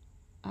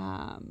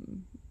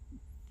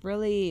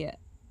really,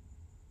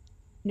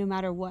 no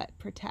matter what,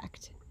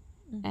 protect.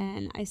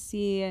 And I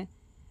see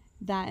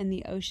that in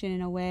the ocean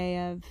in a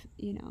way of,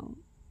 you know,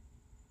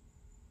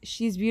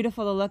 she's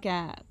beautiful to look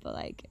at, but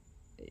like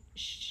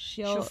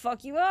she'll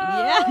fuck you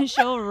up. Yeah,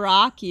 she'll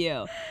rock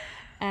you.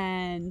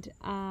 And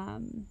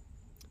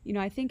you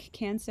know, I think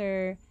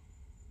Cancer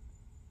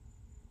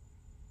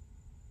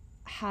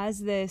has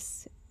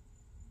this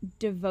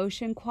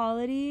devotion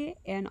quality,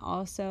 and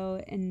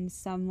also in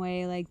some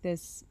way like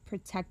this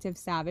protective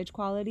savage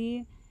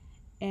quality.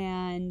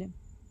 And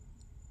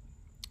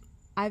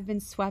I've been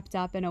swept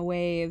up in a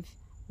wave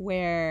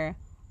where,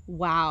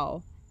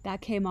 wow, that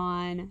came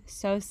on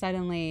so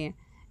suddenly.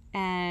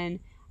 And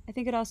I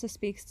think it also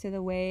speaks to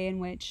the way in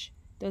which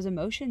those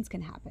emotions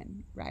can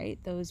happen, right?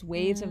 Those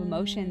waves of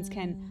emotions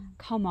can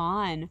come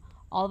on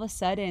all of a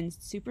sudden,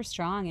 super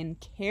strong, and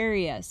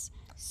carry us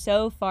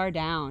so far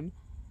down.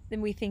 Then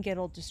we think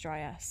it'll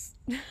destroy us.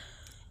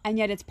 And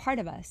yet it's part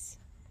of us.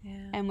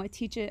 Yeah. And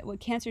what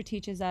Cancer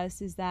teaches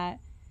us is that,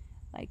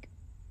 like,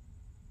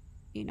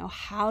 you know,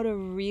 how to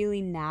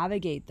really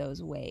navigate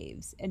those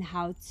waves and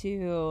how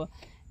to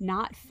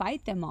not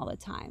fight them all the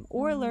time,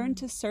 or learn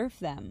to surf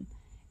them.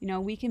 You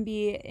know, we can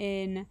be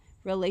in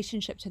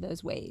relationship to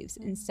those waves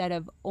instead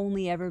of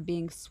only ever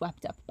being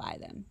swept up by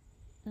them.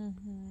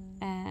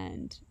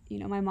 And, you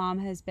know, my mom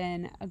has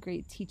been a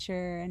great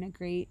teacher and a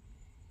great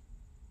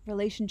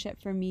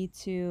relationship for me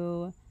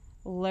to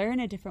learn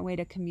a different way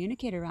to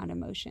communicate around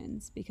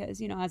emotions,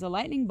 because, you know, as a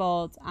lightning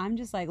bolt, I'm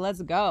just like,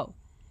 let's go.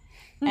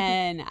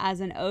 And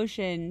as an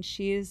ocean,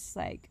 she's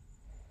like,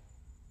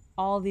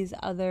 all these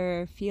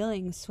other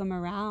feelings swim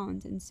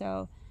around. And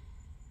so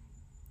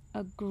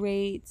a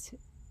great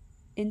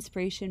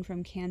inspiration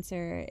from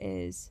Cancer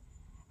is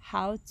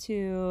how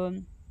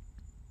to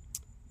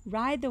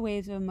ride the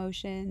waves of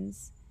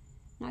emotions,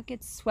 not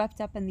get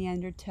swept up in the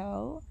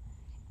undertow,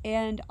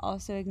 and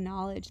also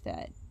acknowledge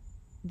that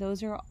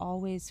those are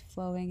always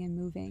flowing and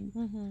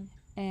moving,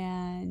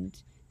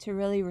 and to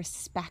really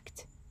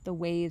respect the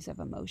waves of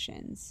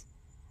emotions,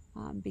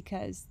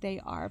 because they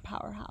are a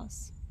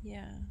powerhouse.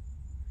 Yeah,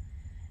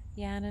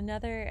 and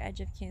another edge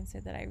of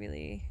Cancer that I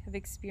really have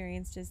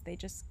experienced is they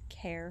just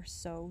care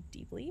so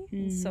deeply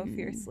and so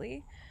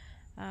fiercely.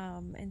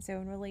 And so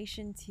in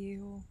relation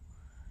to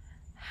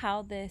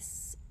how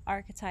this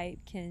archetype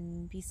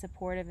can be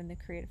supportive in the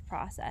creative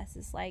process,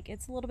 is like,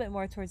 it's a little bit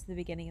more towards the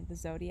beginning of the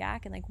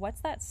Zodiac, and like,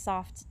 what's that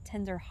soft,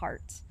 tender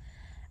heart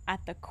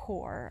at the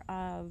core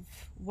of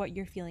what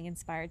you're feeling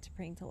inspired to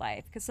bring to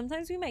life? Because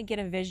sometimes we might get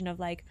a vision of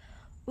like,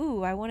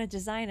 ooh, I want to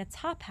design a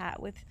top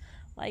hat with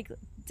like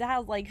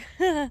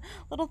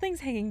little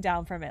things hanging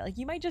down from it. Like,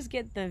 you might just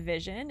get the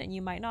vision and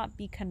you might not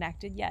be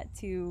connected yet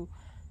to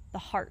the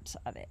heart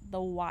of it,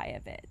 the why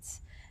of it.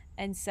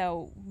 And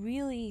so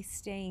really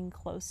staying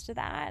close to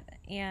that,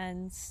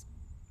 and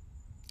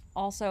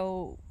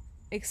also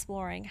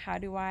exploring, how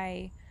do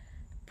I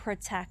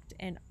protect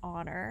and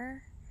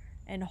honor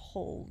and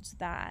hold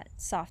that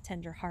soft,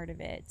 tender heart of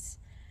it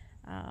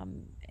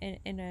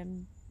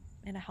in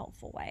a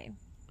helpful way.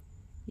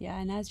 Yeah,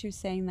 and as you're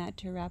saying that,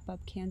 to wrap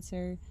up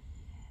Cancer,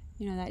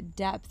 you know, that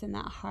depth and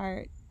that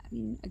heart, I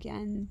mean,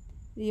 again,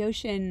 the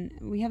ocean,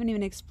 we haven't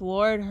even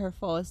explored her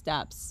fullest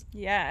depths.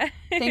 Yeah.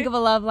 Think of a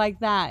love like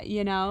that,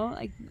 you know,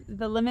 like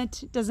the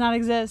limit does not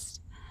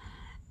exist.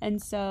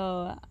 And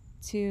so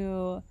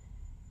to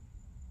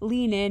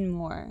lean in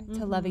more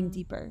to loving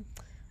deeper.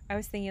 I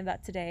was thinking of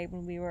that today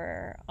when we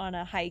were on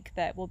a hike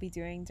that we'll be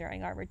doing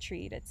during our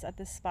retreat. It's at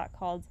this spot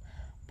called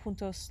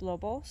Puntos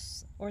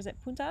Lobos, or is it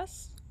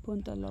Puntas?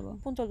 Punto Lobo.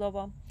 Punto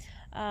Lobo.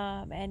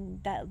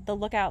 And that the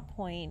lookout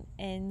point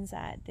ends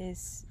at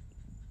this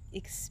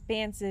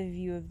expansive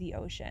view of the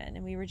ocean,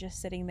 and we were just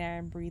sitting there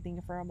and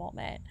breathing for a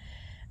moment.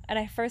 And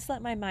I first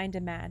let my mind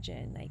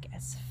imagine, like,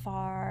 as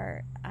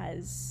far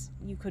as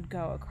you could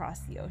go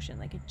across the ocean.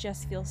 Like, it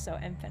just feels so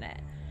infinite.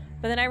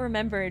 But then I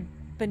remembered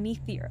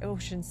beneath the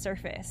ocean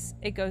surface,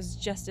 it goes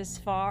just as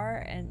far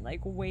and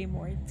like way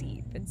more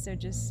deep. And so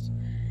just,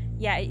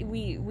 yeah,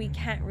 we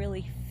can't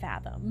really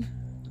fathom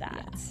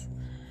that.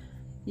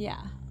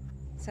 Yeah.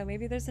 So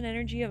maybe there's an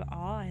energy of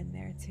awe in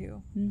there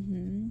too.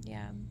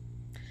 Yeah.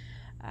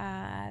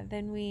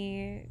 Then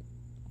we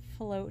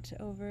float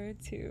over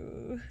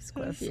to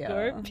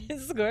Scorpio.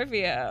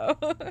 Scorpio.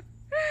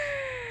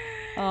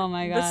 Oh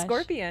my gosh. The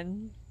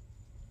scorpion.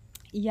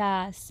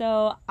 Yeah,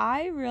 so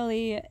I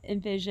really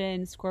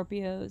envision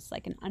Scorpios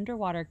like an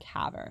underwater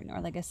cavern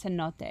or like a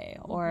cenote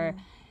or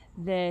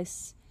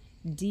this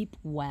deep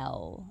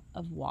well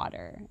of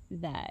water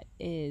that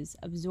is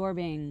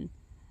absorbing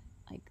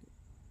like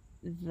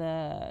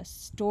the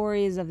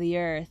stories of the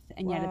earth,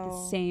 and yet at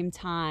the same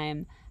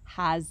time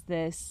has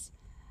this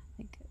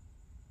like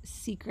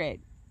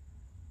secret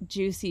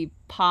juicy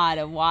pot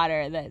of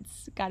water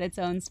that's got its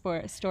own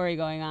story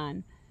going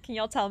on. Can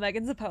y'all tell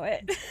Megan's a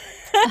poet?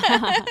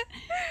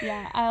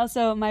 Yeah,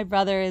 my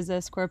brother is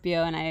a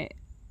Scorpio, and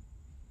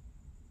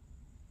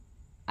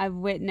I've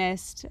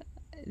witnessed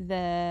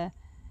the,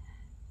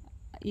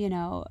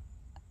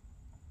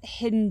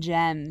 hidden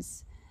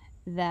gems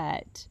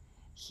that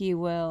he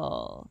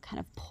will kind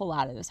of pull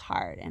out of his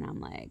heart. And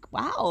I'm like,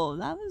 wow,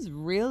 that was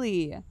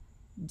really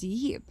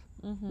deep.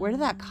 Where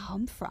did that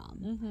come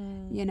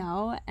from?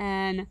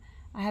 And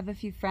I have a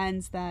few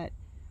friends that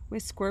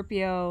with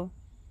Scorpio,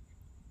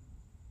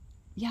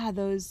 yeah,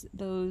 those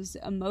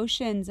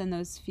emotions and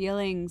those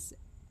feelings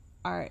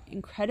are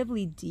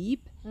incredibly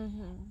deep.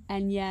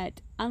 And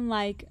yet,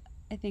 unlike,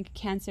 I think,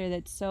 Cancer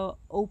that's so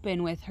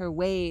open with her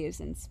waves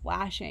and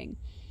splashing,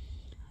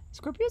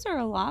 Scorpios are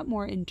a lot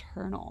more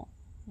internal.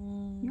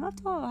 You have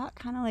to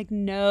kind of like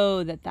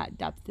know that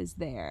depth is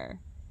there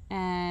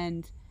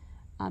and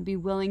be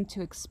willing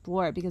to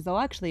explore it, because they'll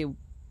actually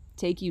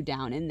take you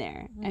down in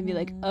there and be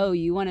like, oh,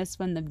 you want to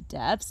swim the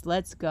depths?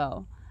 Let's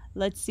go.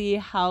 Let's see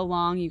how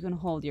long you can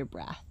hold your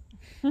breath.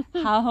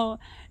 How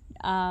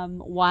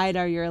wide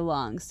are your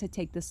lungs to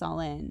take this all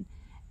in?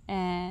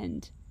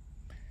 And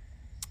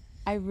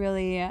I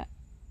really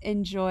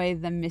enjoy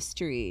the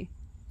mystery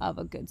of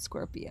a good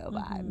Scorpio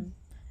vibe. And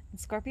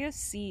Scorpios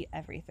see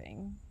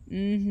everything.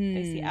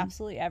 They see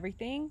absolutely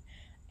everything.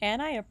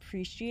 And I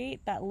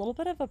appreciate that little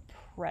bit of a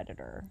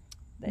predator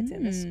that's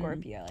in the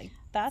Scorpio. Like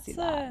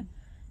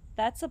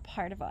that's a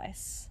part of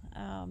us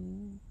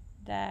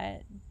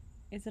that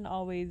isn't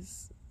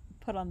always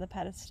put on the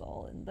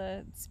pedestal in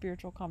the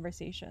spiritual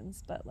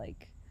conversations, but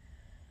like,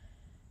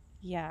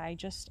 yeah,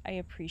 I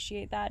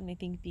appreciate that. And I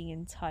think being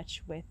in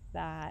touch with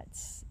that,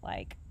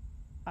 like,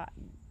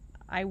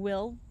 I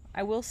will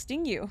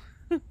sting you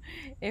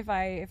if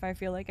I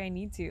feel like I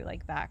need to.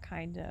 Like, that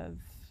kind of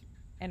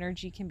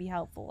energy can be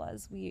helpful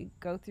as we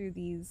go through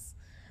these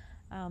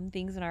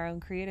things in our own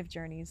creative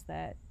journeys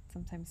that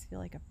sometimes feel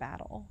like a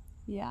battle.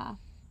 Yeah.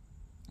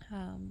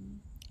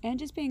 And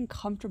just being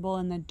comfortable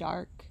in the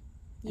dark,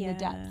 in the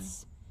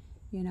depths,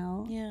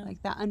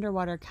 like that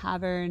underwater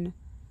cavern.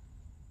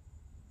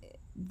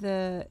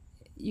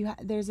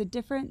 There's a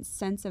different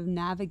sense of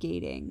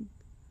navigating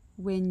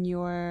when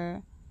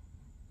you're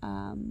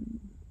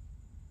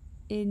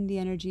in the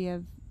energy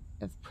of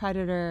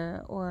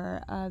predator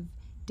or of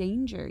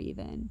danger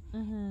even,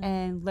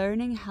 and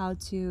learning how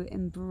to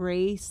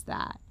embrace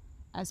that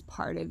as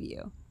part of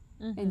you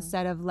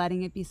instead of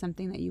letting it be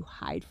something that you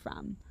hide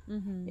from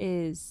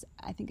is,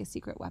 I think, a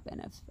secret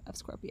weapon of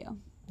Scorpio.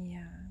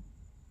 Yeah.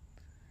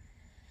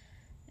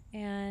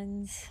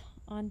 And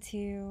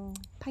onto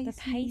Pisces.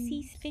 The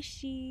Pisces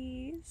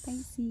fishies.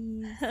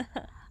 Pisces.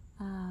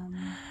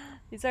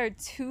 These are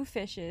two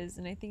fishes,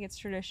 and I think it's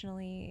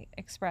traditionally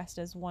expressed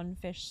as one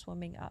fish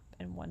swimming up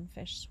and one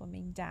fish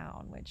swimming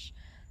down, which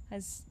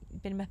has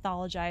been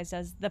mythologized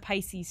as the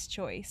Pisces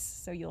choice.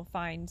 So you'll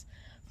find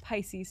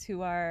Pisces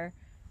who are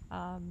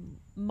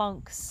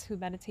monks who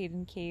meditate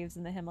in caves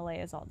in the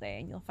Himalayas all day,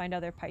 and you'll find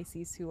other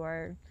Pisces who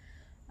are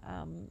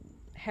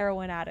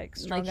heroin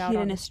addicts strung out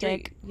on the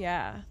street.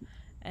 Yeah,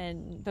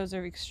 and those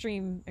are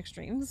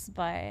extremes.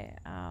 But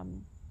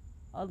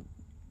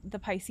the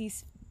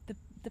Pisces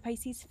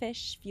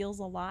fish feels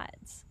a lot,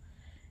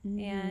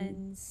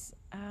 and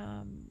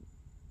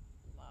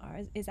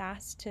is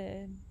asked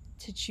to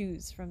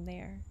choose from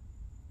there.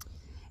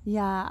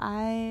 Yeah,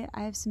 I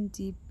have some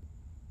deep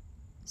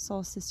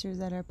soul sisters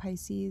that are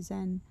Pisces,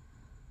 and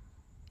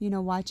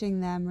watching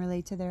them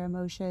relate to their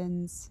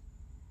emotions,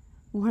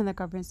 one of the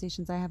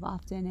conversations I have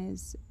often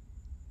is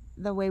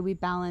the way we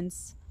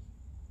balance.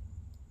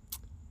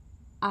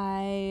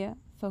 I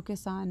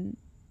focus on,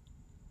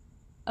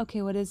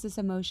 okay, what is this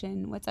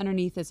emotion? What's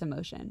underneath this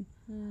emotion?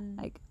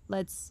 Like,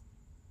 let's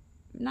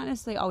not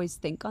necessarily always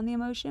think on the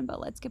emotion,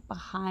 but let's get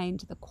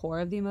behind the core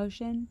of the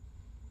emotion.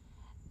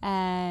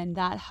 And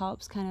that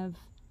helps kind of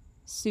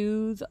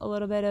soothe a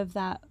little bit of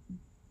that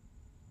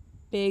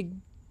big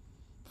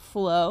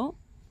flow.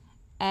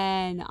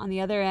 And on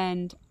the other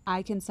end,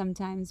 I can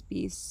sometimes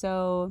be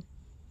so,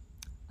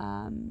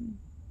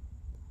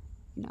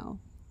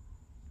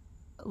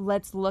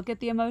 let's look at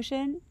the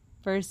emotion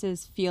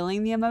versus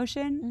feeling the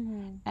emotion.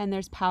 Mm-hmm. And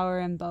there's power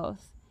in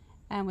both.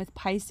 And with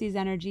Pisces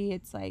energy,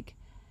 it's like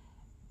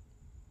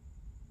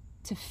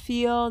to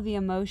feel the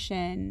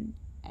emotion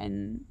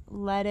and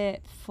let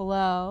it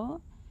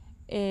flow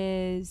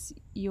is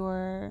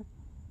your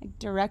like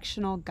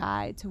directional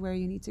guide to where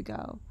you need to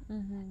go.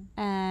 Mm-hmm.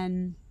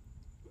 And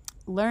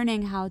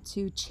learning how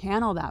to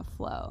channel that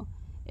flow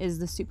is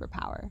the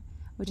superpower,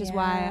 which is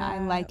why I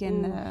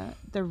liken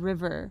the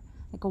river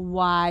like a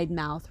wide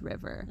mouth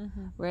river,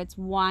 Mm-hmm. where it's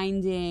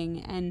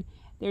winding, and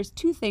there's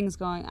two things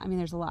going, I mean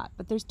there's a lot,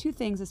 but there's two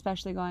things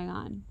especially going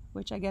on,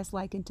 which I guess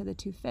liken to the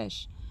two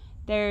fish.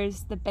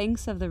 There's the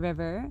banks of the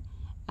river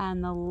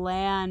and the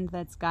land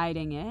that's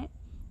guiding it,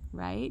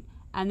 right?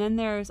 And then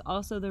there's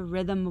also the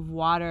rhythm of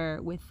water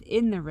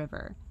within the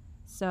river.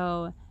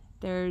 So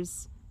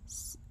there's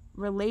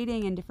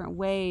relating in different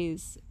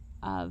ways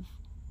of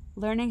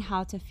learning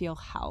how to feel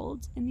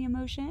held in the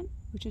emotion,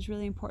 which is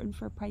really important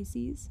for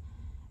Pisces.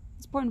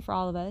 It's important for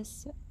all of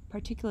us,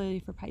 particularly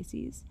for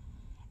Pisces.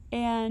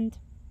 And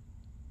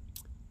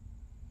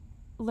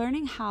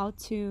learning how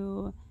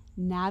to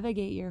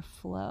navigate your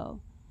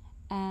flow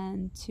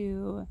and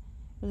to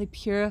really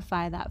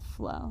purify that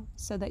flow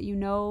so that you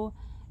know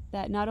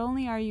that not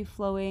only are you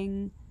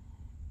flowing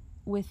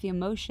with the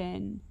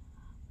emotion,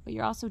 but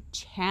you're also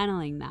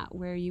channeling that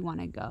where you want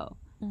to go,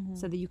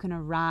 so that you can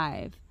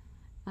arrive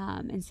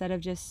instead of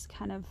just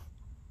kind of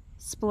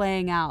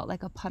splaying out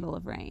like a puddle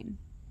of rain.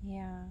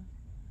 Yeah.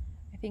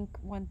 I think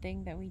one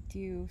thing that we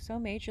do so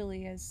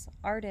majorly as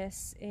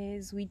artists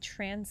is we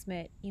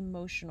transmit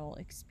emotional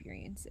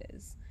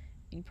experiences.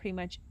 In pretty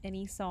much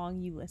any song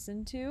you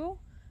listen to,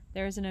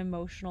 there's an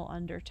emotional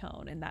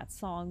undertone, and that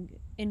song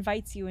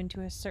invites you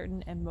into a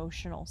certain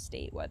emotional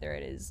state, whether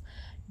it is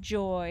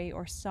joy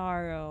or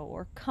sorrow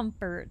or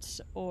comfort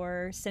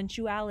or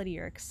sensuality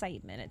or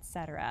excitement,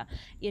 etc.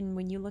 And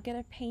when you look at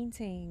a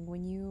painting,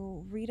 when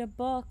you read a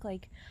book,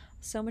 like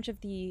so much of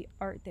the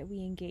art that we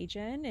engage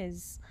in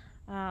is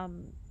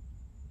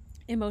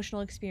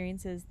emotional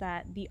experiences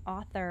that the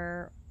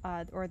author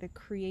or the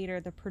creator,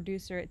 the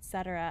producer,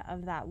 etc.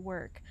 of that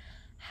work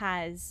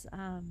has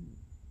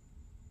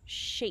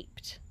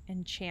shaped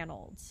and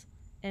channeled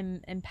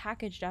and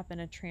packaged up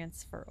in a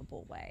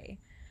transferable way.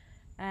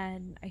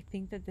 And I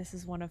think that this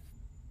is one of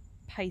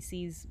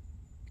Pisces'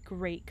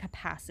 great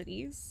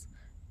capacities.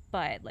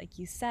 But like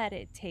you said,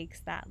 it takes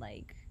that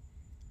like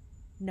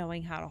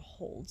knowing how to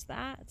hold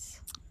that.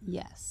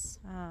 Yes.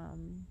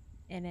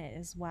 In it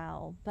as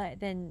well. But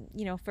then,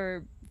 you know,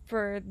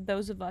 for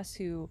those of us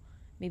who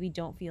maybe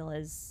don't feel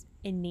as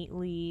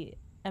innately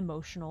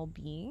emotional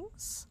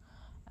beings,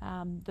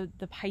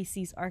 the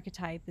Pisces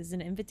archetype is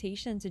an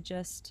invitation to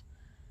just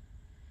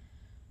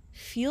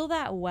feel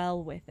that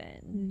well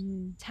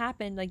within. Tap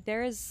in, like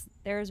there's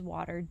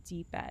water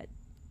deep at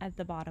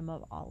the bottom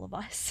of all of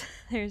us.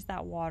 There's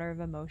that water of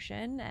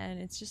emotion, and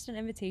it's just an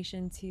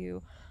invitation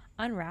to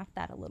unwrap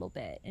that a little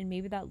bit. And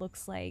maybe that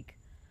looks like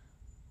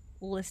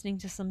listening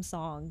to some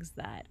songs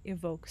that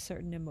evoke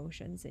certain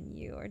emotions in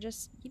you, or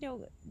just, you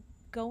know,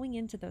 going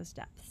into those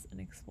depths and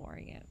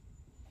exploring it.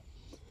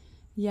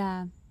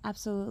 Yeah,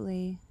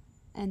 absolutely.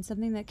 And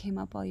something that came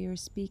up while you were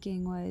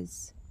speaking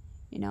was,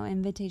 you know,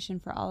 invitation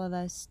for all of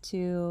us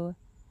to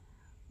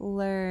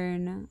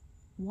learn,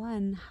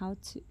 one,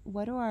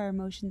 what do our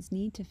emotions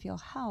need to feel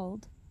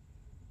held,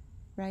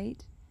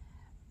 right?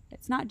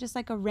 It's not just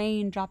like a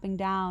rain dropping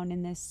down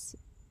in this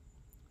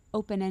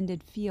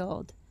open-ended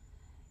field.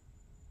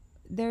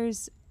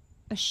 There's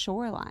a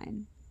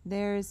shoreline,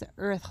 there's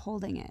earth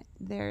holding it,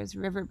 there's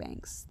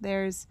riverbanks,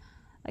 there's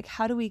like,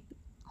 how do we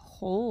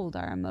hold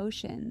our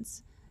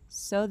emotions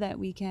so that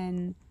we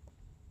can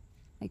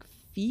like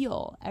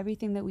feel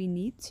everything that we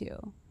need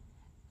to,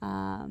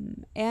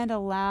 and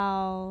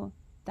allow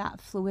that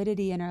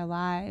fluidity in our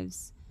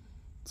lives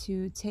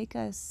to take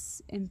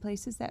us in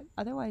places that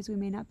otherwise we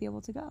may not be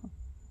able to go.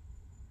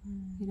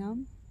 You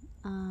know,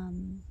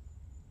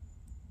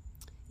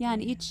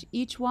 and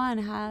each one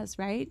has,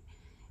 right,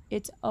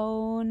 its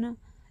own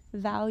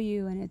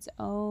value and its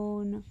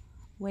own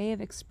way of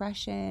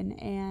expression,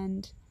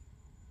 and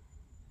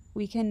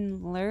we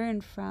can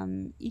learn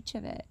from each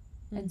of it.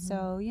 And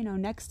so, you know,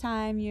 next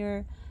time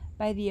you're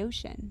by the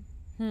ocean,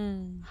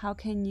 how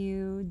can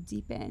you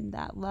deepen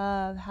that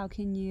love? How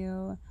can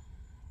you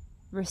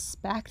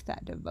respect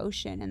that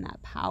devotion and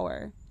that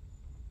power?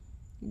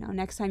 You know,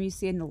 next time you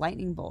see a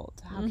lightning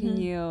bolt, how can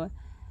you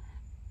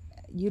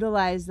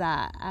utilize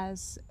that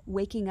as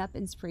waking up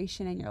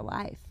inspiration in your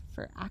life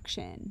for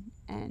action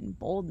and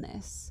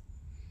boldness?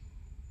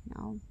 You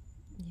know?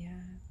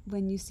 Yeah.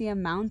 When you see a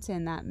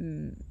mountain, that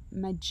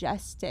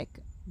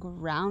majestic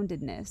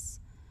groundedness,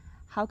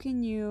 how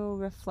can you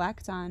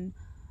reflect on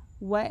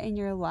what in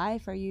your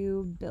life are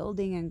you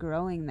building and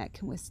growing that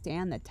can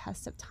withstand the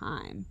test of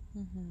time?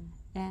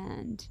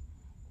 And,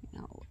 you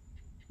know,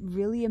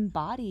 really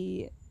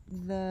embody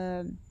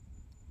the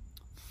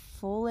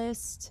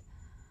fullest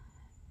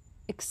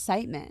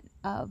excitement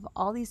of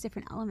all these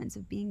different elements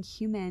of being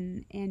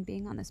human and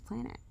being on this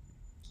planet.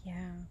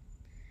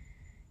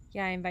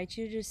 Yeah, I invite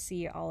you to just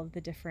see all of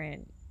the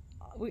different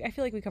I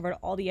feel like we covered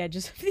all the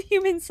edges of the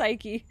human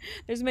psyche.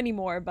 There's many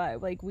more,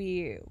 but like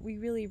we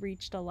really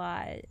reached a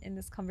lot in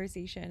this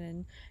conversation,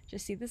 and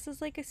just see this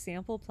as like a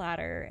sample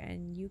platter,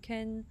 and you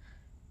can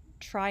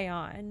try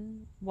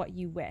on what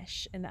you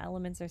wish, and the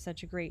elements are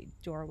such a great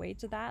doorway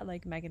to that,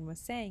 like Megan was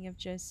saying, of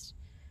just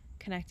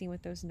connecting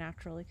with those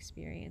natural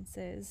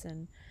experiences.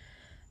 And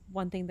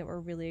one thing that we're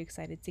really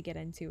excited to get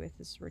into with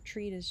this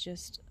retreat is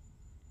just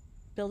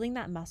building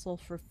that muscle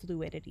for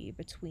fluidity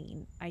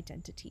between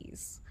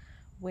identities,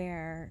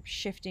 where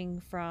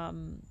shifting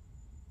from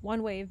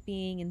one way of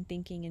being and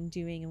thinking and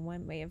doing and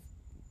one way of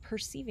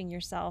perceiving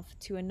yourself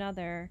to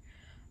another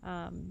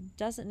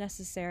doesn't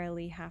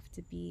necessarily have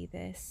to be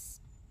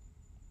this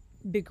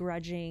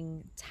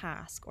begrudging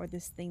task or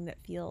this thing that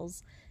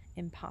feels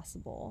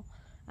impossible,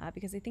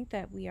 because I think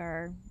that we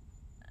are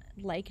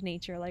like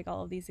nature, like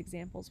all of these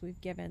examples we've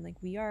given, like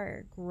we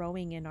are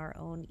growing in our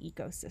own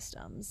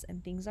ecosystems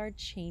and things are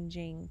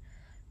changing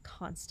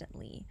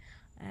constantly,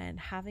 and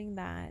having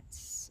that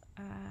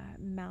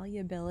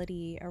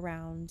malleability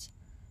around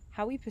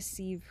how we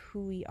perceive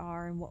who we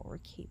are and what we're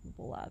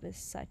capable of is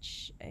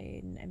such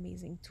an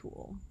amazing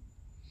tool.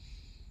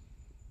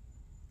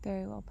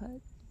 Very well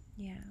put.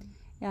 Yeah.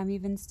 Yeah, I'm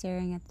even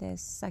staring at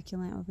this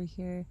succulent over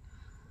here.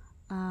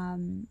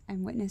 I'm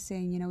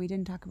witnessing, we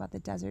didn't talk about the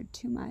desert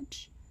too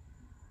much,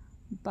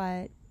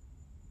 but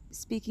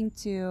speaking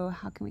to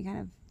how can we kind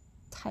of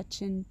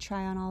touch and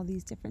try on all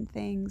these different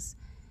things.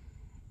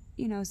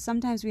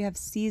 Sometimes we have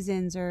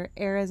seasons or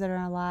eras in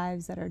our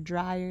lives that are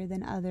drier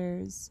than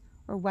others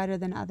or wetter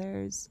than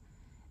others,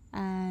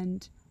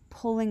 and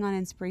pulling on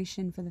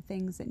inspiration for the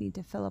things that need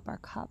to fill up our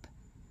cup,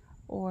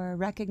 or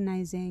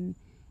recognizing,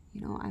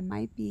 I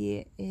might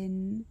be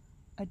in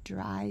a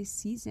dry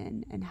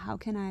season, and how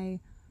can I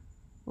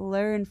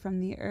learn from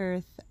the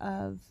earth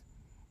of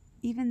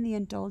even the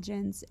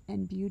indulgence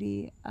and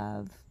beauty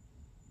of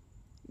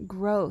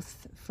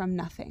growth from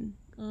nothing.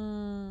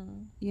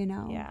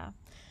 Yeah.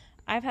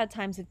 I've had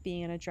times of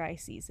being in a dry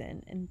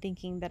season and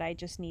thinking that I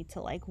just need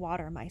to like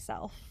water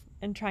myself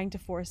and trying to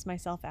force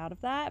myself out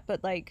of that.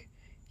 But like,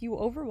 if you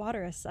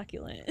overwater a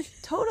succulent.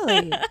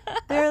 Totally.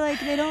 They're like,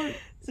 they don't.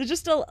 So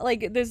just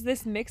there's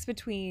this mix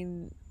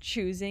between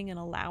choosing and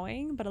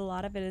allowing, but a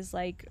lot of it is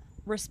like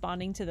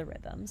responding to the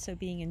rhythm. So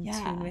being in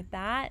tune with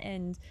that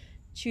and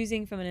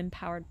choosing from an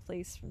empowered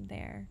place from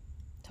there.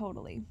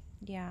 Totally.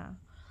 Yeah.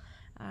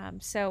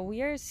 So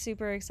we are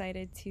super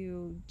excited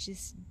to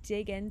just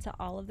dig into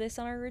all of this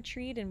on our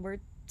retreat, and we're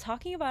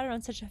talking about it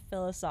on such a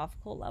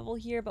philosophical level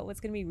here, but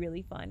what's going to be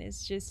really fun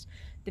is just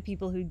the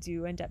people who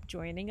do end up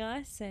joining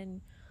us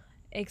and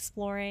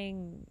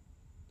exploring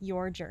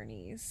your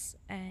journeys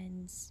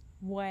and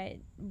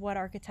what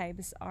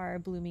archetypes are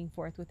blooming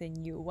forth within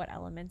you, what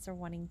elements are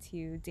wanting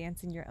to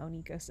dance in your own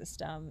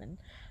ecosystem. And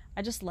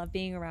I just love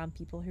being around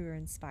people who are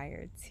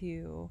inspired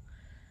to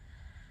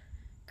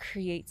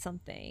create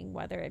something,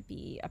 whether it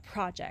be a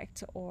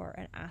project or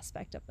an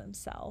aspect of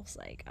themselves.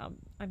 Like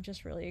I'm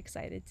just really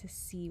excited to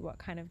see what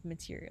kind of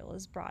material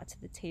is brought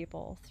to the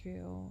table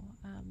through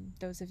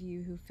those of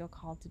you who feel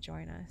called to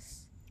join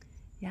us.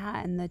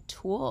 Yeah, and the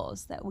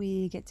tools that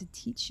we get to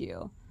teach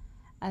you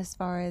as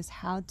far as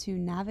how to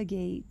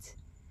navigate,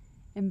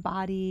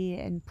 embody,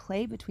 and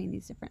play between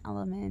these different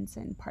elements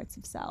and parts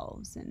of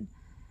selves, and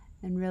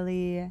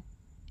really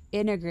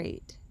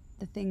integrate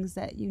the things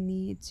that you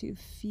need to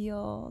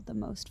feel the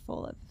most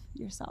full of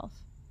yourself.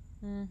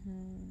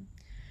 Mm-hmm.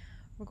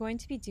 We're going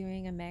to be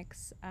doing a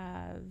mix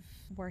of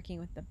working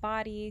with the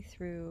body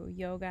through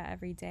yoga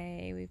every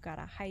day. We've got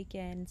a hike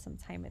in, some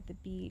time at the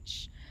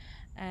beach,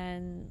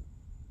 and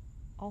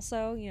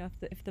also,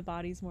 if the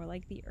body's more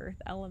like the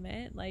earth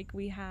element, like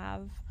we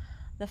have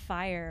the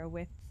fire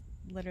with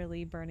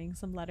literally burning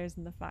some letters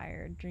in the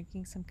fire,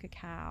 drinking some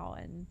cacao,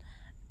 and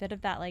a bit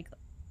of that like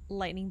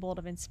lightning bolt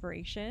of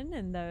inspiration,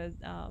 and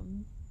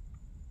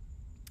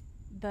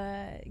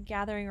the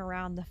gathering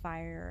around the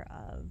fire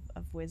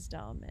of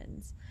wisdom.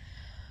 And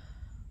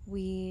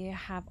we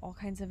have all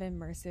kinds of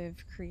immersive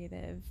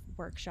creative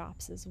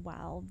workshops as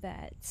well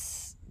that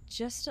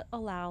just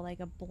allow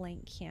like a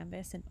blank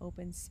canvas and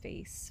open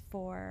space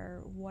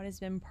for what has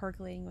been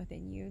percolating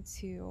within you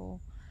to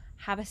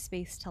have a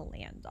space to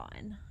land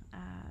on.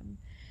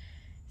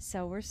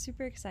 So we're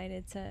super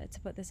excited to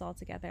put this all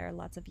together.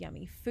 Lots of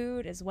yummy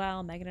food as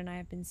well. Megan and I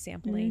have been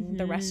sampling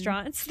the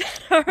restaurants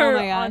that are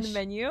on the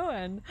menu,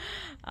 and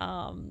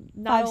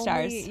not 5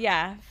 stars.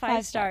 Yeah,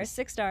 5 stars,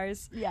 6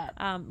 stars.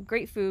 Yeah.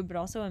 Great food, but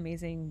also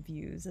amazing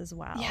views as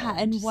well. Yeah,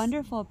 and just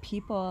wonderful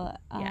people.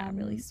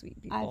 Really sweet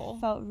people.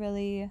 I felt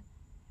really,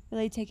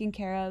 really taken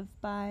care of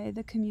by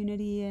the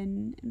community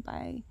and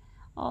by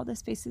all the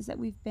spaces that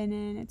we've been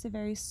in. It's a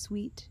very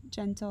sweet,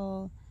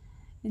 gentle,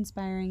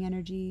 inspiring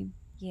energy.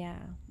 Yeah,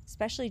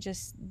 especially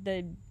just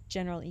the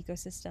general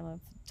ecosystem of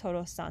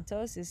Todos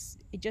Santos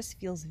it just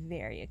feels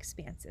very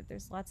expansive.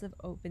 There's lots of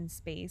open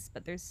space,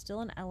 but there's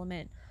still an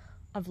element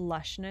of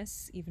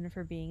lushness, even if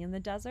we're being in the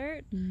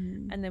desert.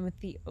 Mm-hmm. And then with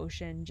the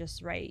ocean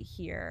just right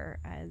here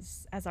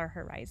as our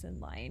horizon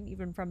line,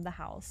 even from the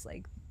house,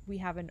 like we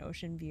have an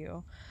ocean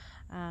view.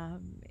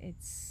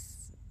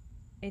 It's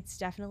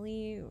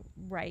definitely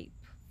ripe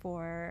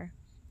for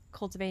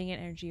cultivating an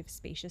energy of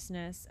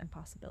spaciousness and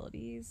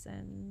possibilities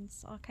and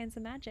all kinds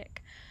of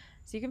magic.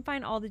 So you can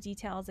find all the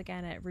details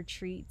again at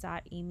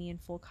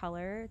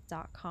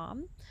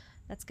retreat.amyinfullcolor.com.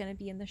 That's going to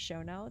be in the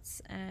show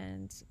notes.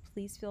 And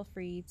please feel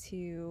free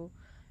to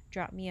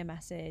drop me a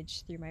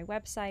message through my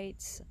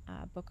website,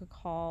 book a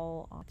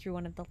call through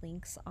one of the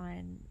links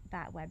on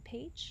that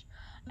webpage.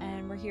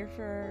 And we're here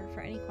for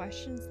any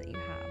questions that you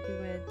have. We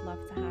would love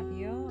to have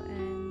you,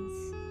 and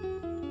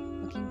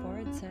looking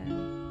forward to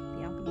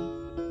the alchemy.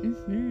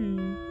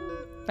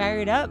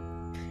 Fired up.